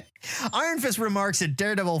 Iron Fist remarks that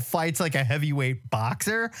Daredevil fights like a heavyweight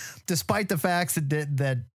boxer, despite the facts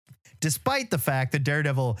that despite the fact that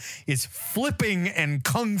Daredevil is flipping and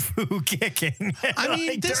kung fu kicking. I mean,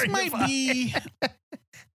 like, this during the might fight. be.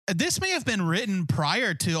 This may have been written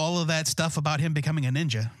prior to all of that stuff about him becoming a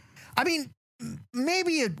ninja. I mean,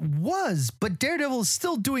 maybe it was, but Daredevil is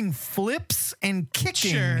still doing flips and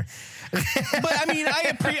kicking. Sure. But I mean,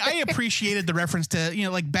 I appreciated the reference to,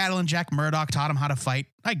 like Battle and Jack Murdoch taught him how to fight.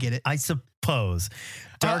 I get it. I suppose.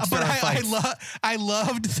 Dark Star But fights. I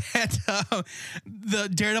loved that the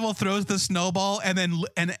Daredevil throws the snowball and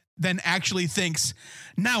then actually thinks,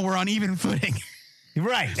 now we're on even footing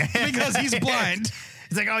Right. because he's blind.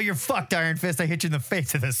 He's like, oh, you're fucked, Iron Fist. I hit you in the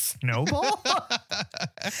face with a snowball.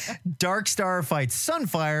 Dark Star fights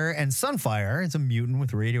Sunfire, and Sunfire is a mutant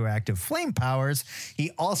with radioactive flame powers.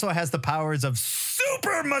 He also has the powers of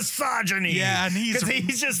super misogyny. Yeah, and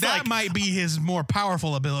he's just that like, might be his more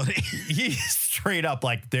powerful ability. he's straight up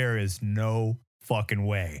like, there is no fucking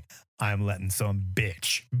way I'm letting some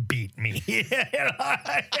bitch beat me.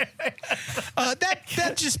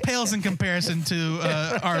 That just pales in comparison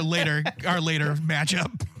to our later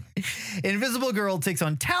matchup. Invisible Girl takes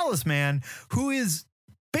on Talisman, who is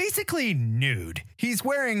basically nude. He's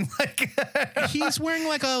wearing like He's wearing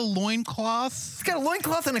like a loincloth, he's got a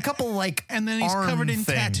loincloth and a couple like and then he's arm covered in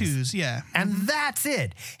things. tattoos. Yeah. And that's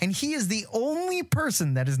it. And he is the only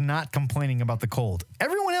person that is not complaining about the cold.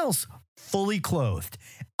 Everyone else fully clothed.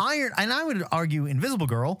 And I would argue Invisible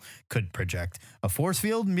Girl could project a force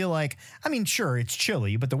field and be like, I mean, sure, it's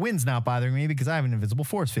chilly, but the wind's not bothering me because I have an invisible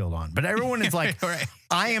force field on. But everyone is like, Right.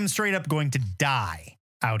 I am straight up going to die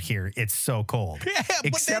out here. It's so cold. Yeah, but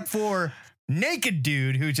Except for naked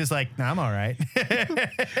dude who's just like, nah, I'm all right.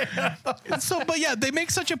 So, but yeah, they make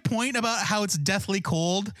such a point about how it's deathly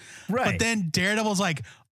cold. Right. But then Daredevil's like,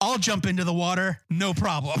 I'll jump into the water, no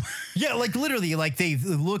problem. Yeah, like literally, like they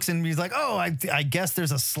looks and he's like, oh, I guess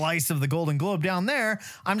there's a slice of the Golden Globe down there.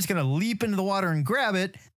 I'm just going to leap into the water and grab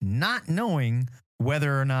it, not knowing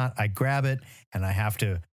whether or not I grab it and I have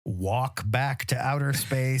to walk back to outer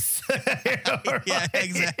space. Yeah,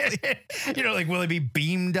 exactly. Like, will it be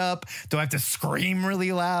beamed up? Do I have to scream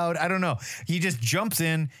really loud? I don't know. He just jumps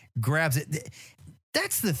in, grabs it.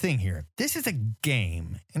 That's the thing here. This is a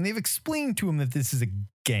game, and they've explained to him that this is a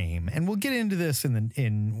game, and we'll get into this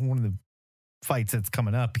in one of the fights that's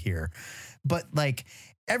coming up here. But like,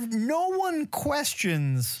 no one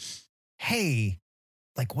questions, hey,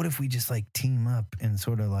 like, what if we just like team up and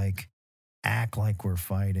sort of like act like we're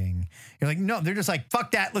fighting? You're like, no, they're just like,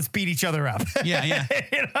 fuck that, let's beat each other up. Yeah.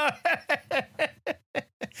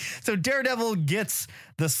 So Daredevil gets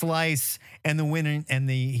the slice and the win, and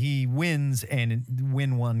he wins, and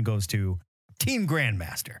win one goes to Team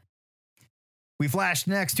Grandmaster. We flash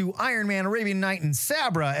next to Iron Man, Arabian Knight, and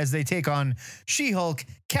Sabra as they take on She-Hulk,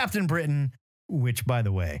 Captain Britain, which, by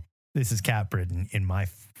the way, this is Cap Britain in my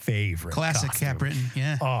favorite Classic costume. Cap Britain.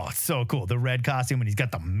 Yeah. Oh, it's so cool. The red costume, and he's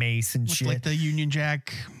got the mace and With shit. like the Union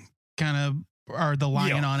Jack kind of, or the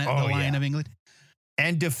lion on it, Oh, the Lion yeah. of England.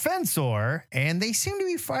 And Defensor, and they seem to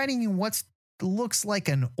be fighting in what looks like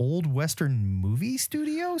an old Western movie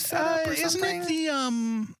studio setup or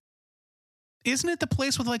something. Isn't it the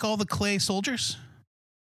place with like all the clay soldiers?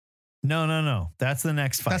 No. That's the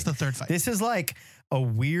next fight. That's the third fight. This is like a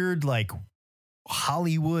weird, like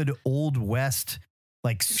Hollywood Old West,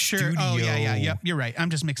 like Sure. studio. Oh, yeah. Yep. You're right. I'm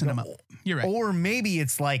just mixing them up. You're right. Or maybe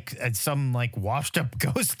it's like some like washed up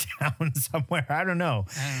ghost town somewhere. I don't know.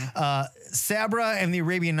 Sabra and the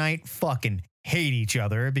Arabian Knight fucking hate each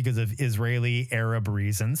other because of Israeli Arab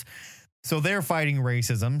reasons. So they're fighting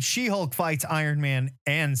racism. She-Hulk fights Iron Man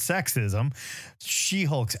and sexism.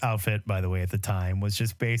 She-Hulk's outfit, by the way, at the time was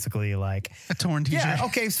just basically like A torn t-shirt. yeah,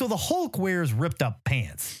 okay, so the Hulk wears ripped up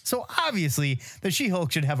pants. So obviously the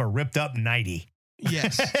She-Hulk should have a ripped up nightie.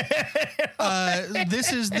 Yes.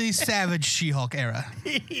 This is the Savage She-Hulk era.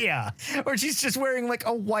 Yeah. Or she's just wearing like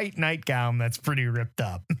a white nightgown that's pretty ripped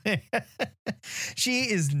up. She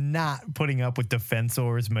is not putting up with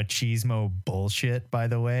Defensor's machismo bullshit, by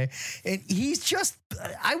the way. And he's just,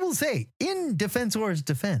 I will say, in Defensor's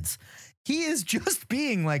defense, he is just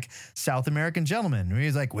being like South American gentleman.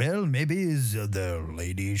 He's like, well, maybe the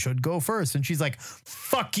lady should go first. And she's like,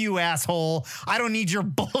 fuck you, asshole. I don't need your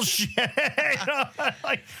bullshit.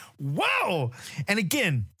 Like, whoa. And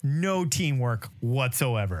again, no teamwork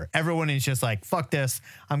whatsoever. Everyone is just like, fuck this.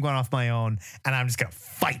 I'm going off my own and I'm just going to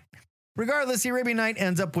fight. Regardless, the Arabian Knight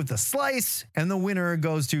ends up with the slice and the winner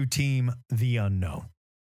goes to Team The Unknown.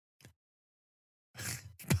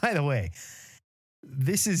 By the way,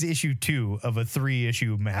 this is issue 2 of a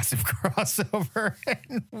 3-issue massive crossover.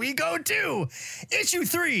 And we go to issue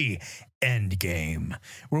 3, Endgame,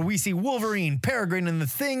 where we see Wolverine, Peregrine, and the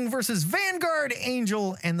Thing versus Vanguard,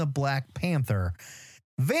 Angel, and the Black Panther.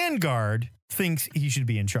 Vanguard thinks he should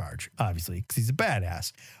be in charge, obviously, because he's a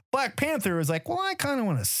badass. Black Panther is like, well, I kind of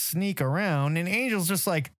want to sneak around. And Angel's just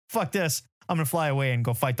like, fuck this. I'm going to fly away and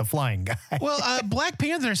go fight the flying guy. Well, Black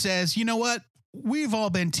Panther says, you know what? We've all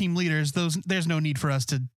been team leaders. There's no need for us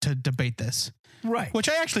to debate this. Right. Which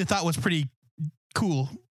I actually thought was pretty cool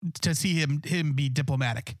to see him be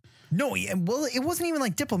diplomatic. No, well, it wasn't even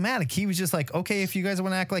like diplomatic. He was just like, okay, if you guys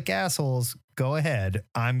want to act like assholes, go ahead.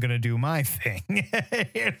 I'm going to do my thing.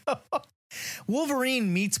 You know?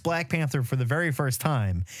 Wolverine meets Black Panther for the very first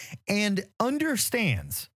time and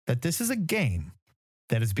understands that this is a game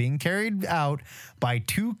that is being carried out by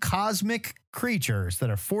 2 cosmic creatures that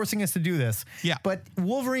are forcing us to do this. Yeah. But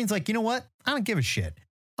Wolverine's like, you know what? I don't give a shit.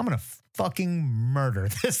 I'm going to fucking murder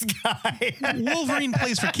this guy. Wolverine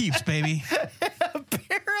plays for keeps, baby.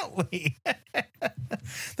 Apparently.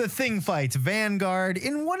 The Thing fights Vanguard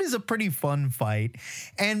in what is a pretty fun fight,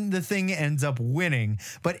 and the Thing ends up winning.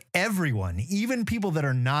 But everyone, even people that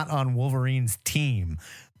are not on Wolverine's team,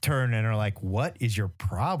 turn and are like, what is your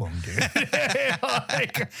problem, dude?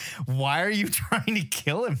 Like, why are you trying to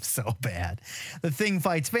kill him so bad? The Thing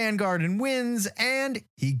fights Vanguard and wins, and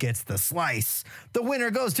he gets the slice. The winner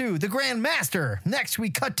goes to the Grand Master. Next, we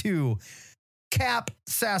cut to Cap,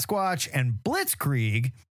 Sasquatch, and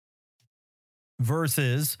Blitzkrieg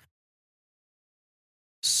versus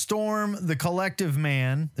Storm, the Collective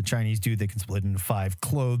Man, the Chinese dude that can split into 5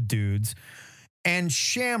 clothed dudes, and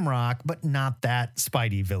Shamrock, but not that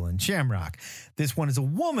Spidey villain, Shamrock. This one is a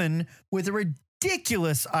woman with a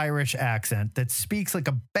ridiculous Irish accent that speaks like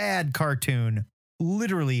a bad cartoon,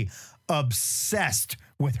 literally obsessed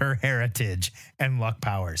with her heritage and luck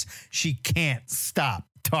powers. She can't stop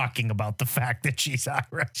talking about the fact that she's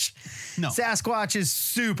Irish. No. Sasquatch is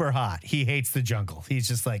super hot. He hates the jungle. He's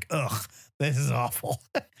just like, ugh, this is awful.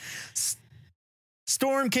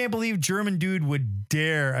 Storm can't believe German dude would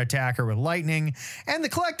dare attack her with lightning, and the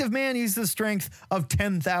Collective Man used the strength of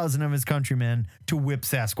 10,000 of his countrymen to whip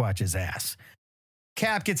Sasquatch's ass.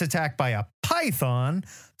 Cap gets attacked by a python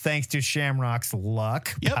thanks to Shamrock's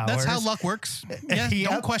luck Yep, powers. that's how luck works. Yeah, Yep.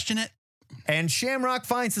 Don't question it. And Shamrock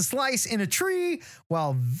finds a slice in a tree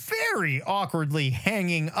while very awkwardly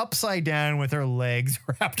hanging upside down with her legs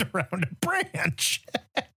wrapped around a branch.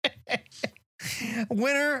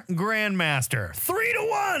 Winner, Grandmaster.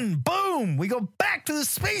 3-1. Boom. We go back to the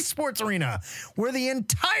Space Sports Arena where the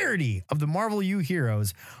entirety of the Marvel U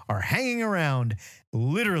heroes are hanging around,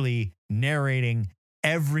 literally narrating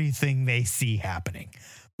everything they see happening.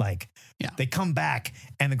 Like, they come back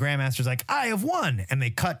and the Grandmaster's like, I have won. And they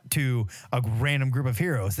cut to a random group of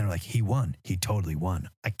heroes. And they're like, he won. He totally won.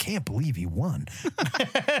 I can't believe he won.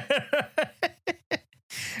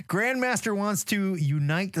 Grandmaster wants to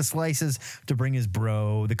unite the slices to bring his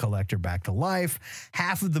bro, the Collector, back to life.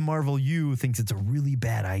 Half of the Marvel U thinks it's a really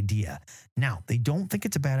bad idea. Now, they don't think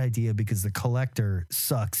it's a bad idea because the Collector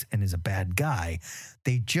sucks and is a bad guy.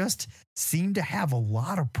 They just seem to have a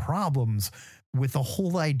lot of problems with the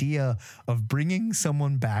whole idea of bringing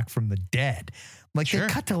someone back from the dead. Like, Sure. they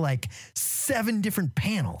cut to like 7 different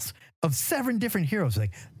panels of 7 different heroes.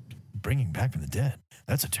 Like, bringing back from the dead.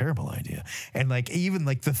 That's a terrible idea. And like, even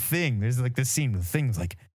like the Thing, there's like this scene with the Thing's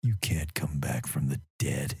like, you can't come back from the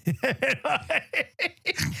dead. They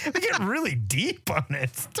get really deep on it.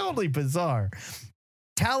 It's totally bizarre.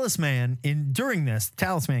 Talisman, during this,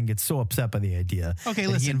 Talisman gets so upset by the idea. Okay, that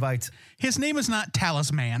listen. He invites. His name is not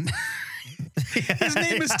Talisman. His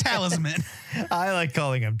name is Talisman. I like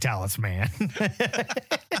calling him Talisman.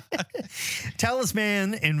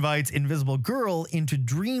 Talisman invites Invisible Girl into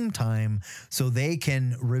Dreamtime so they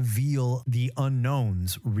can reveal the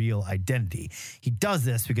Unknown's real identity. He does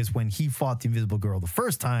this because when he fought the Invisible Girl the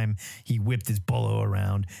first time, he whipped his bolo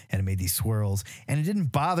around and it made these swirls, and it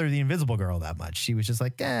didn't bother the Invisible Girl that much. She was just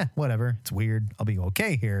like, whatever. It's weird. I'll be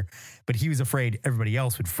okay here. But he was afraid everybody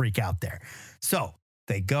else would freak out there. So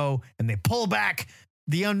they go and they pull back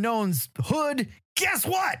the Unknown's hood. Guess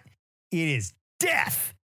what? It is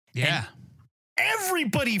death. Yeah. And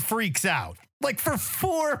everybody freaks out. Like for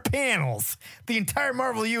 4 panels, the entire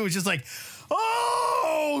Marvel U is just like,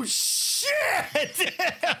 oh, shit.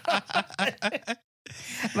 And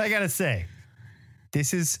I gotta say,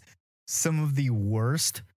 this is some of the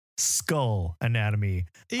worst skull anatomy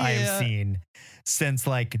I have seen since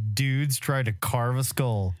like dudes tried to carve a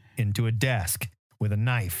skull into a desk with a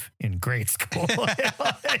knife in grade school.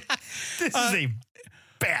 This is a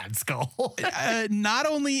bad, Skull. Not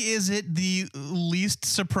only is it the least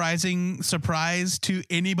surprising surprise to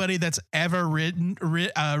anybody that's ever read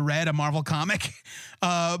a Marvel comic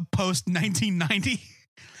post 1990,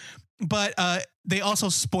 but they also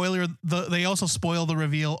spoil the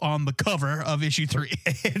reveal on the cover of issue 3.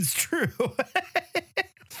 It's true.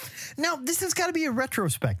 Now, this has got to be a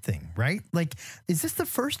retrospect thing, right? Like, is this the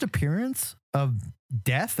first appearance of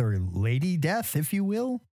Death, or Lady Death, if you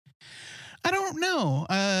will? I don't know.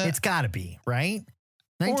 It's got to be, right?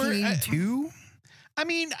 1982? I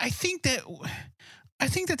mean, I think that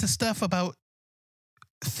the stuff about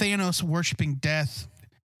Thanos worshiping Death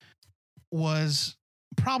was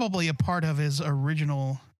probably a part of his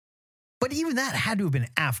original. But even that had to have been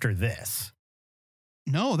after this.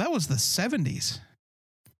 No, that was the 70s.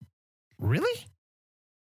 Really?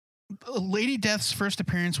 Lady Death's first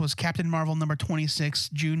appearance was Captain Marvel number 26,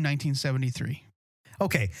 June 1973.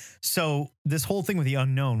 Okay, so this whole thing with the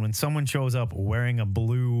Unknown, when someone shows up wearing a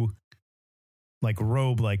blue like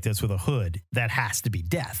robe like this with a hood, that has to be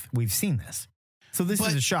Death. We've seen this. So this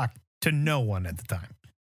is a shock to no one at the time.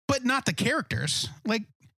 But not the characters. Like,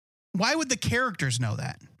 why would the characters know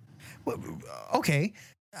that? Well, okay,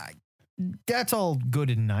 that's all good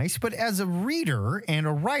and nice, but as a reader and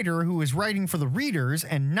a writer who is writing for the readers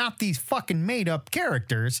and not these fucking made up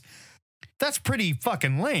characters, that's pretty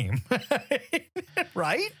fucking lame.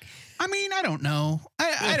 Right? I mean, I don't know.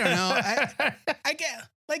 I don't know. I get,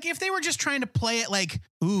 like, if they were just trying to play it like,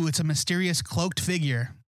 ooh, it's a mysterious cloaked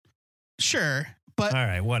figure. Sure. But all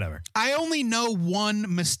right, whatever. I only know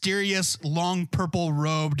one mysterious, long, purple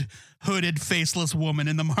robed, hooded, faceless woman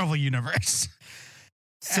in the Marvel universe.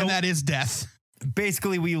 And that is Death.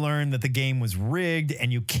 Basically, we learned that the game was rigged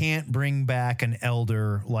and you can't bring back an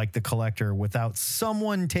elder like the Collector without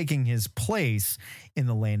someone taking his place in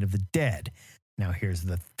the land of the dead. Now, here's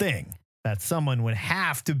the thing. That someone would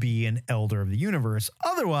have to be an elder of the universe.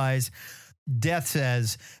 Otherwise, Death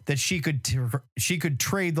says that she could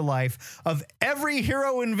trade the life of every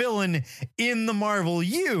hero and villain in the Marvel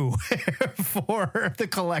U for the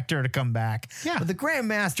Collector to come back. Yeah. But the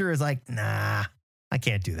Grandmaster is like, nah, I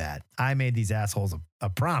can't do that. I made these assholes a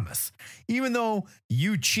promise. Even though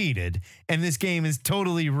you cheated and this game is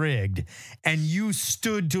totally rigged and you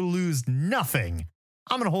stood to lose nothing,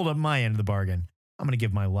 I'm going to hold up my end of the bargain. I'm going to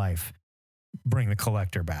give my life. Bring the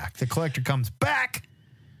Collector back. The Collector comes back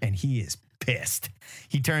and he is pissed.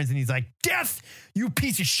 He turns and he's like, Death, you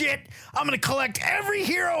piece of shit. I'm going to collect every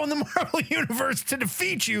hero in the Marvel universe to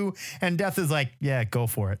defeat you. And Death is like, yeah, go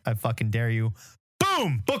for it. I fucking dare you.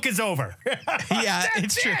 Boom, book is over. Yeah,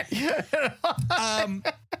 it's true.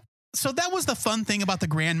 So that was the fun thing about the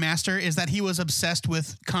Grandmaster, is that he was obsessed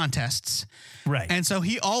with contests. Right. And so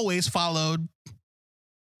he always followed,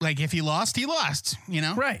 like, if he lost, you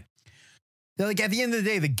know? Right. Like, at the end of the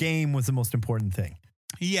day, the game was the most important thing.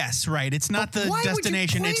 Yes, right. It's not But the why would you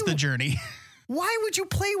destination, play it's the journey. Why would you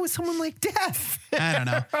play with someone like Death?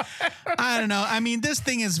 I don't know. I mean, this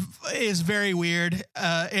thing is very weird.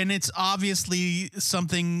 And it's obviously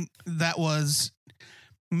something that was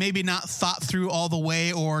maybe not thought through all the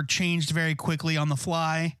way or changed very quickly on the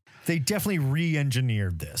fly. They definitely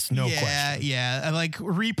re-engineered this. No question. Yeah. Like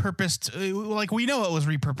repurposed. Like, we know it was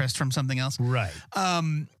repurposed from something else. Right.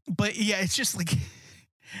 But yeah, it's just like,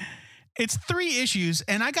 it's 3 issues.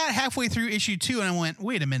 And I got halfway through issue 2 and I went,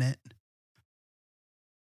 wait a minute.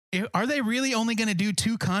 Are they really only going to do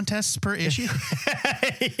 2 contests per issue?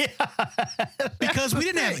 Yeah. Because we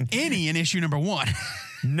didn't have any in issue number 1.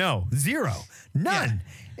 No, 0, none.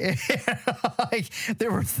 Yeah. Like,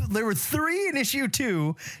 there were 3 in issue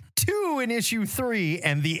 2, 2 in issue 3,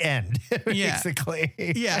 and the end. Basically.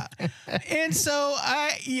 Yeah. And so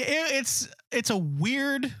it's a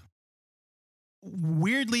weirdly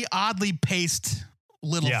oddly paced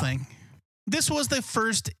little thing. This was the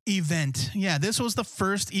first event. Yeah, this was the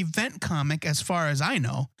first event comic as far as I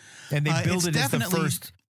know. And they billed it as the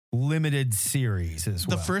first limited series as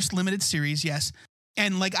well. The first limited series, yes.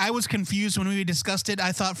 And like, I was confused when we discussed it.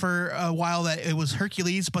 I thought for a while that it was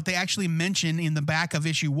Hercules, but they actually mention in the back of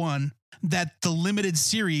issue 1 that the limited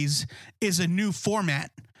series is a new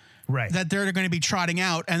format. Right. That they're going to be trotting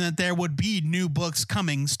out, and that there would be new books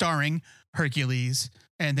coming starring Hercules.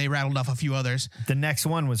 And they rattled off a few others. The next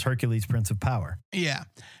one was Hercules, Prince of Power. Yeah.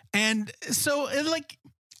 And so, like,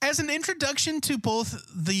 as an introduction to both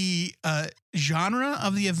the genre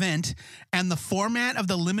of the event and the format of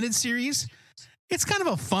the limited series, it's kind of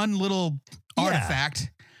a fun little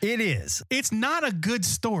artifact. It is. It's not a good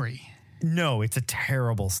story. No, it's a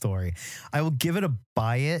terrible story. I will give it a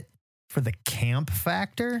buy it for the camp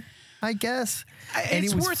factor. I guess. And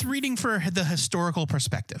it's worth reading for the historical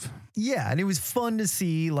perspective. Yeah, and it was fun to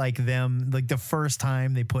see like them, like the first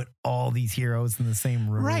time they put all these heroes in the same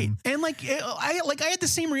room. Right. And I had the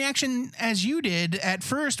same reaction as you did at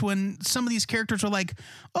first when some of these characters were like,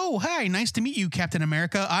 "Oh, hi, nice to meet you, Captain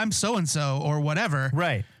America. I'm so and so," or whatever.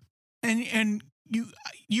 Right. And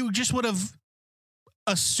you just would have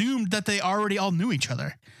assumed that they already all knew each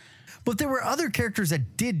other. But there were other characters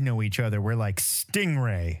that did know each other, where like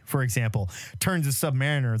Stingray, for example, turns to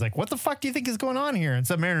Submariner. Is like, what the fuck do you think is going on here? And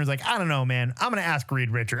Submariner's like, I don't know, man. I'm going to ask Reed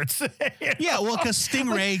Richards. Yeah, well, because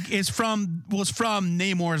Stingray was from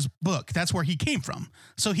Namor's book. That's where he came from.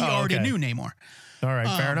 So he already knew Namor. All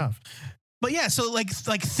right, fair enough. But yeah, so like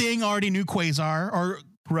Thing already knew Quasar, or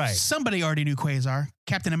somebody already knew Quasar.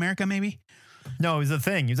 Captain America, maybe? No, it was a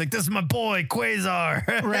thing. He was like, this is my boy,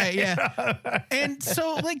 Quasar. Right, yeah. And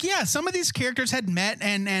so, like, yeah, some of these characters had met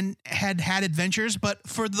and had adventures, but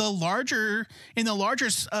in the larger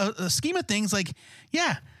scheme of things, like,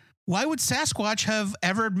 yeah, why would Sasquatch have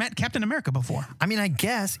ever met Captain America before? I mean, I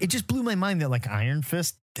guess it just blew my mind that like Iron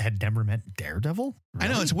Fist had never met Daredevil. Really?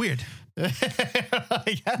 I know, it's weird.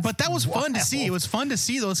 But that was fun to see. It was fun to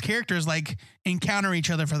see those characters like encounter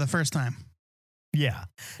each other for the first time. Yeah,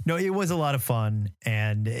 no, it was a lot of fun,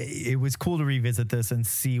 and it was cool to revisit this and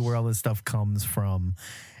see where all this stuff comes from.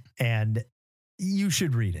 And you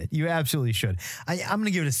should read it. You absolutely should. I'm going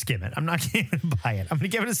to give it a skim it. I'm not going to buy it. I'm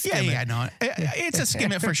going to give it a skim it. Yeah, no, it's a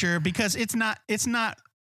skim it for sure, because it's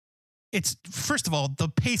first of all, the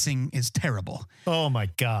pacing is terrible. Oh my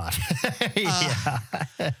God. Yeah.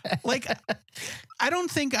 Like, I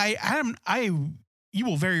don't think you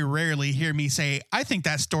will very rarely hear me say, I think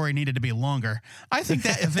that story needed to be longer. I think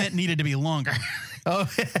that event needed to be longer. Oh,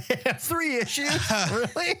 3 issues?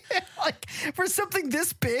 Really? Like, for something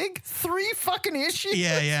this big? 3 fucking issues?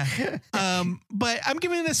 Yeah. But I'm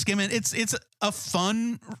giving it a skim it. It's a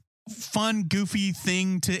fun, goofy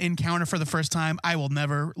thing to encounter for the first time. I will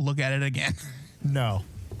never look at it again. No.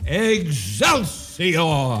 Excelsior!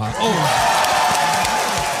 Oh.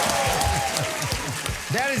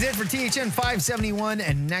 That is it for THN 571.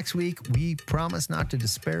 And next week, we promise not to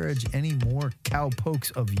disparage any more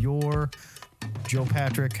cowpokes of yore. Joe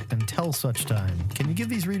Patrick, until such time, can you give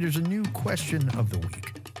these readers a new question of the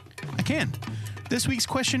week? I can. This week's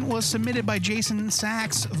question was submitted by Jason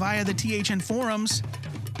Sachs via the THN forums.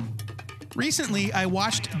 Recently, I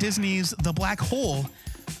watched Disney's The Black Hole,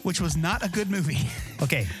 which was not a good movie.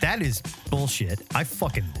 Okay, that is bullshit. I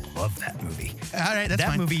fucking love that movie. All right, that's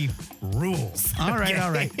fine. That movie rules. All right, Okay.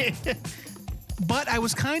 all right. But I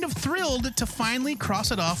was kind of thrilled to finally cross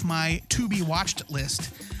it off my to-be-watched list,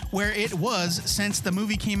 where it was since the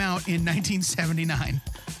movie came out in 1979.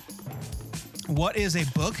 What is a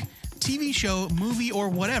book, TV show, movie, or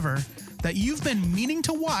whatever that you've been meaning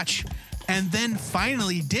to watch and then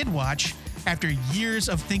finally did watch after years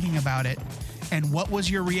of thinking about it? And what was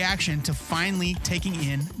your reaction to finally taking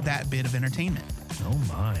in that bit of entertainment? Oh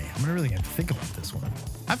my, I'm really gonna think about this one.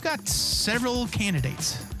 I've got several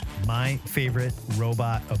candidates. My favorite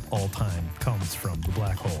robot of all time comes from The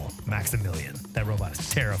Black Hole, Maximilian. That robot is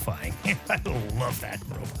terrifying. I love that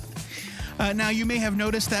robot. Now, you may have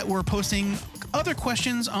noticed that we're posting other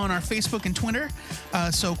questions on our Facebook and Twitter.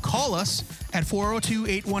 So call us at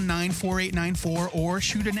 402-819-4894 or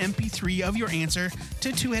shoot an MP3 of your answer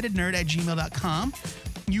to twoheadednerd@gmail.com.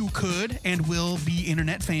 You could and will be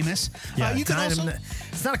internet famous. Yeah, you can also...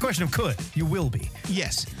 It's not a question of could. You will be.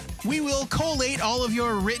 Yes. We will collate all of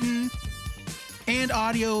your written and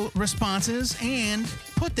audio responses and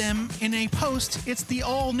put them in a post. It's the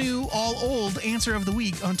all-new, all-old answer of the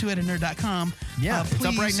week on twoheadednerd.com. Yeah, it's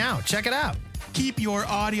up right now. Check it out. Keep your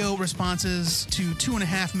audio responses to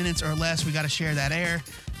 2.5 minutes or less. We got to share that air.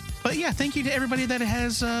 But yeah, thank you to everybody that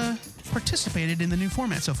has participated in the new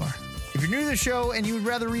format so far. If you're new to the show and you would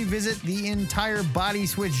rather revisit the entire body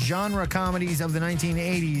switch genre comedies of the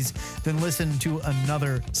 1980s, then listen to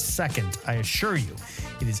another second. I assure you,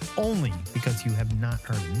 it is only because you have not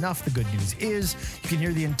heard enough. The good news is you can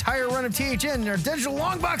hear the entire run of THN in our digital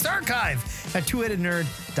longbox archive at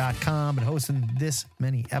twoheadednerd.com. And hosting this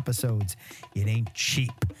many episodes, it ain't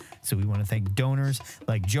cheap. So we want to thank donors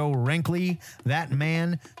like Joe Renkley. That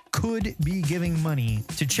man could be giving money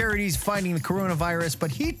to charities fighting the coronavirus,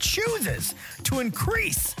 but he chooses to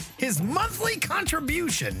increase his monthly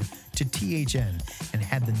contribution to THN and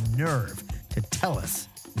had the nerve to tell us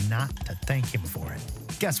not to thank him for it.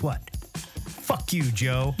 Guess what? Fuck you,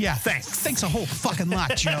 Joe. Yeah. Thanks. Thanks a whole fucking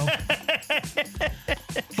lot, Joe.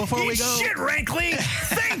 Before we go, Shit, Rankly.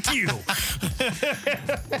 Thank you.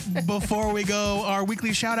 Before we go, our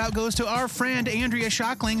weekly shout out goes to our friend Andrea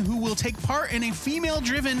Schockling, who will take part in a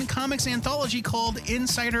female-driven comics anthology called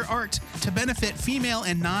Insider Art to benefit female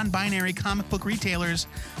and non-binary comic book retailers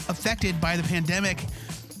affected by the pandemic.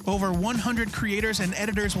 Over 100 creators and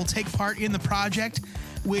editors will take part in the project,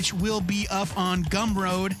 which will be up on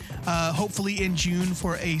Gumroad, hopefully in June,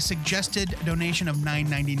 for a suggested donation of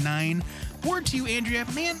 $9.99. Word to you, Andrea.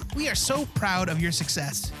 Man, we are so proud of your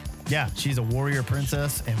success. Yeah, she's a warrior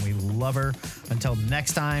princess, and we love her. Until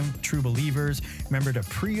next time, true believers, remember to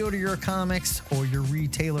pre-order your comics, or your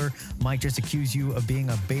retailer might just accuse you of being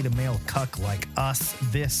a beta male cuck like us.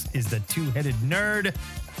 This is the Two-Headed Nerd,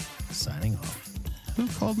 signing off. Who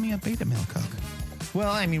called me a beta male cuck?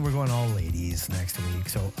 Well, I mean, we're going all ladies next week,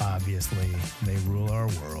 so obviously they rule our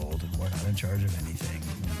world, and we're not in charge of anything.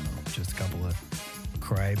 You know, just a couple of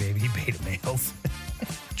crybaby beta males.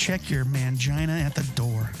 Check your mangina at the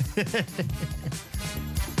door.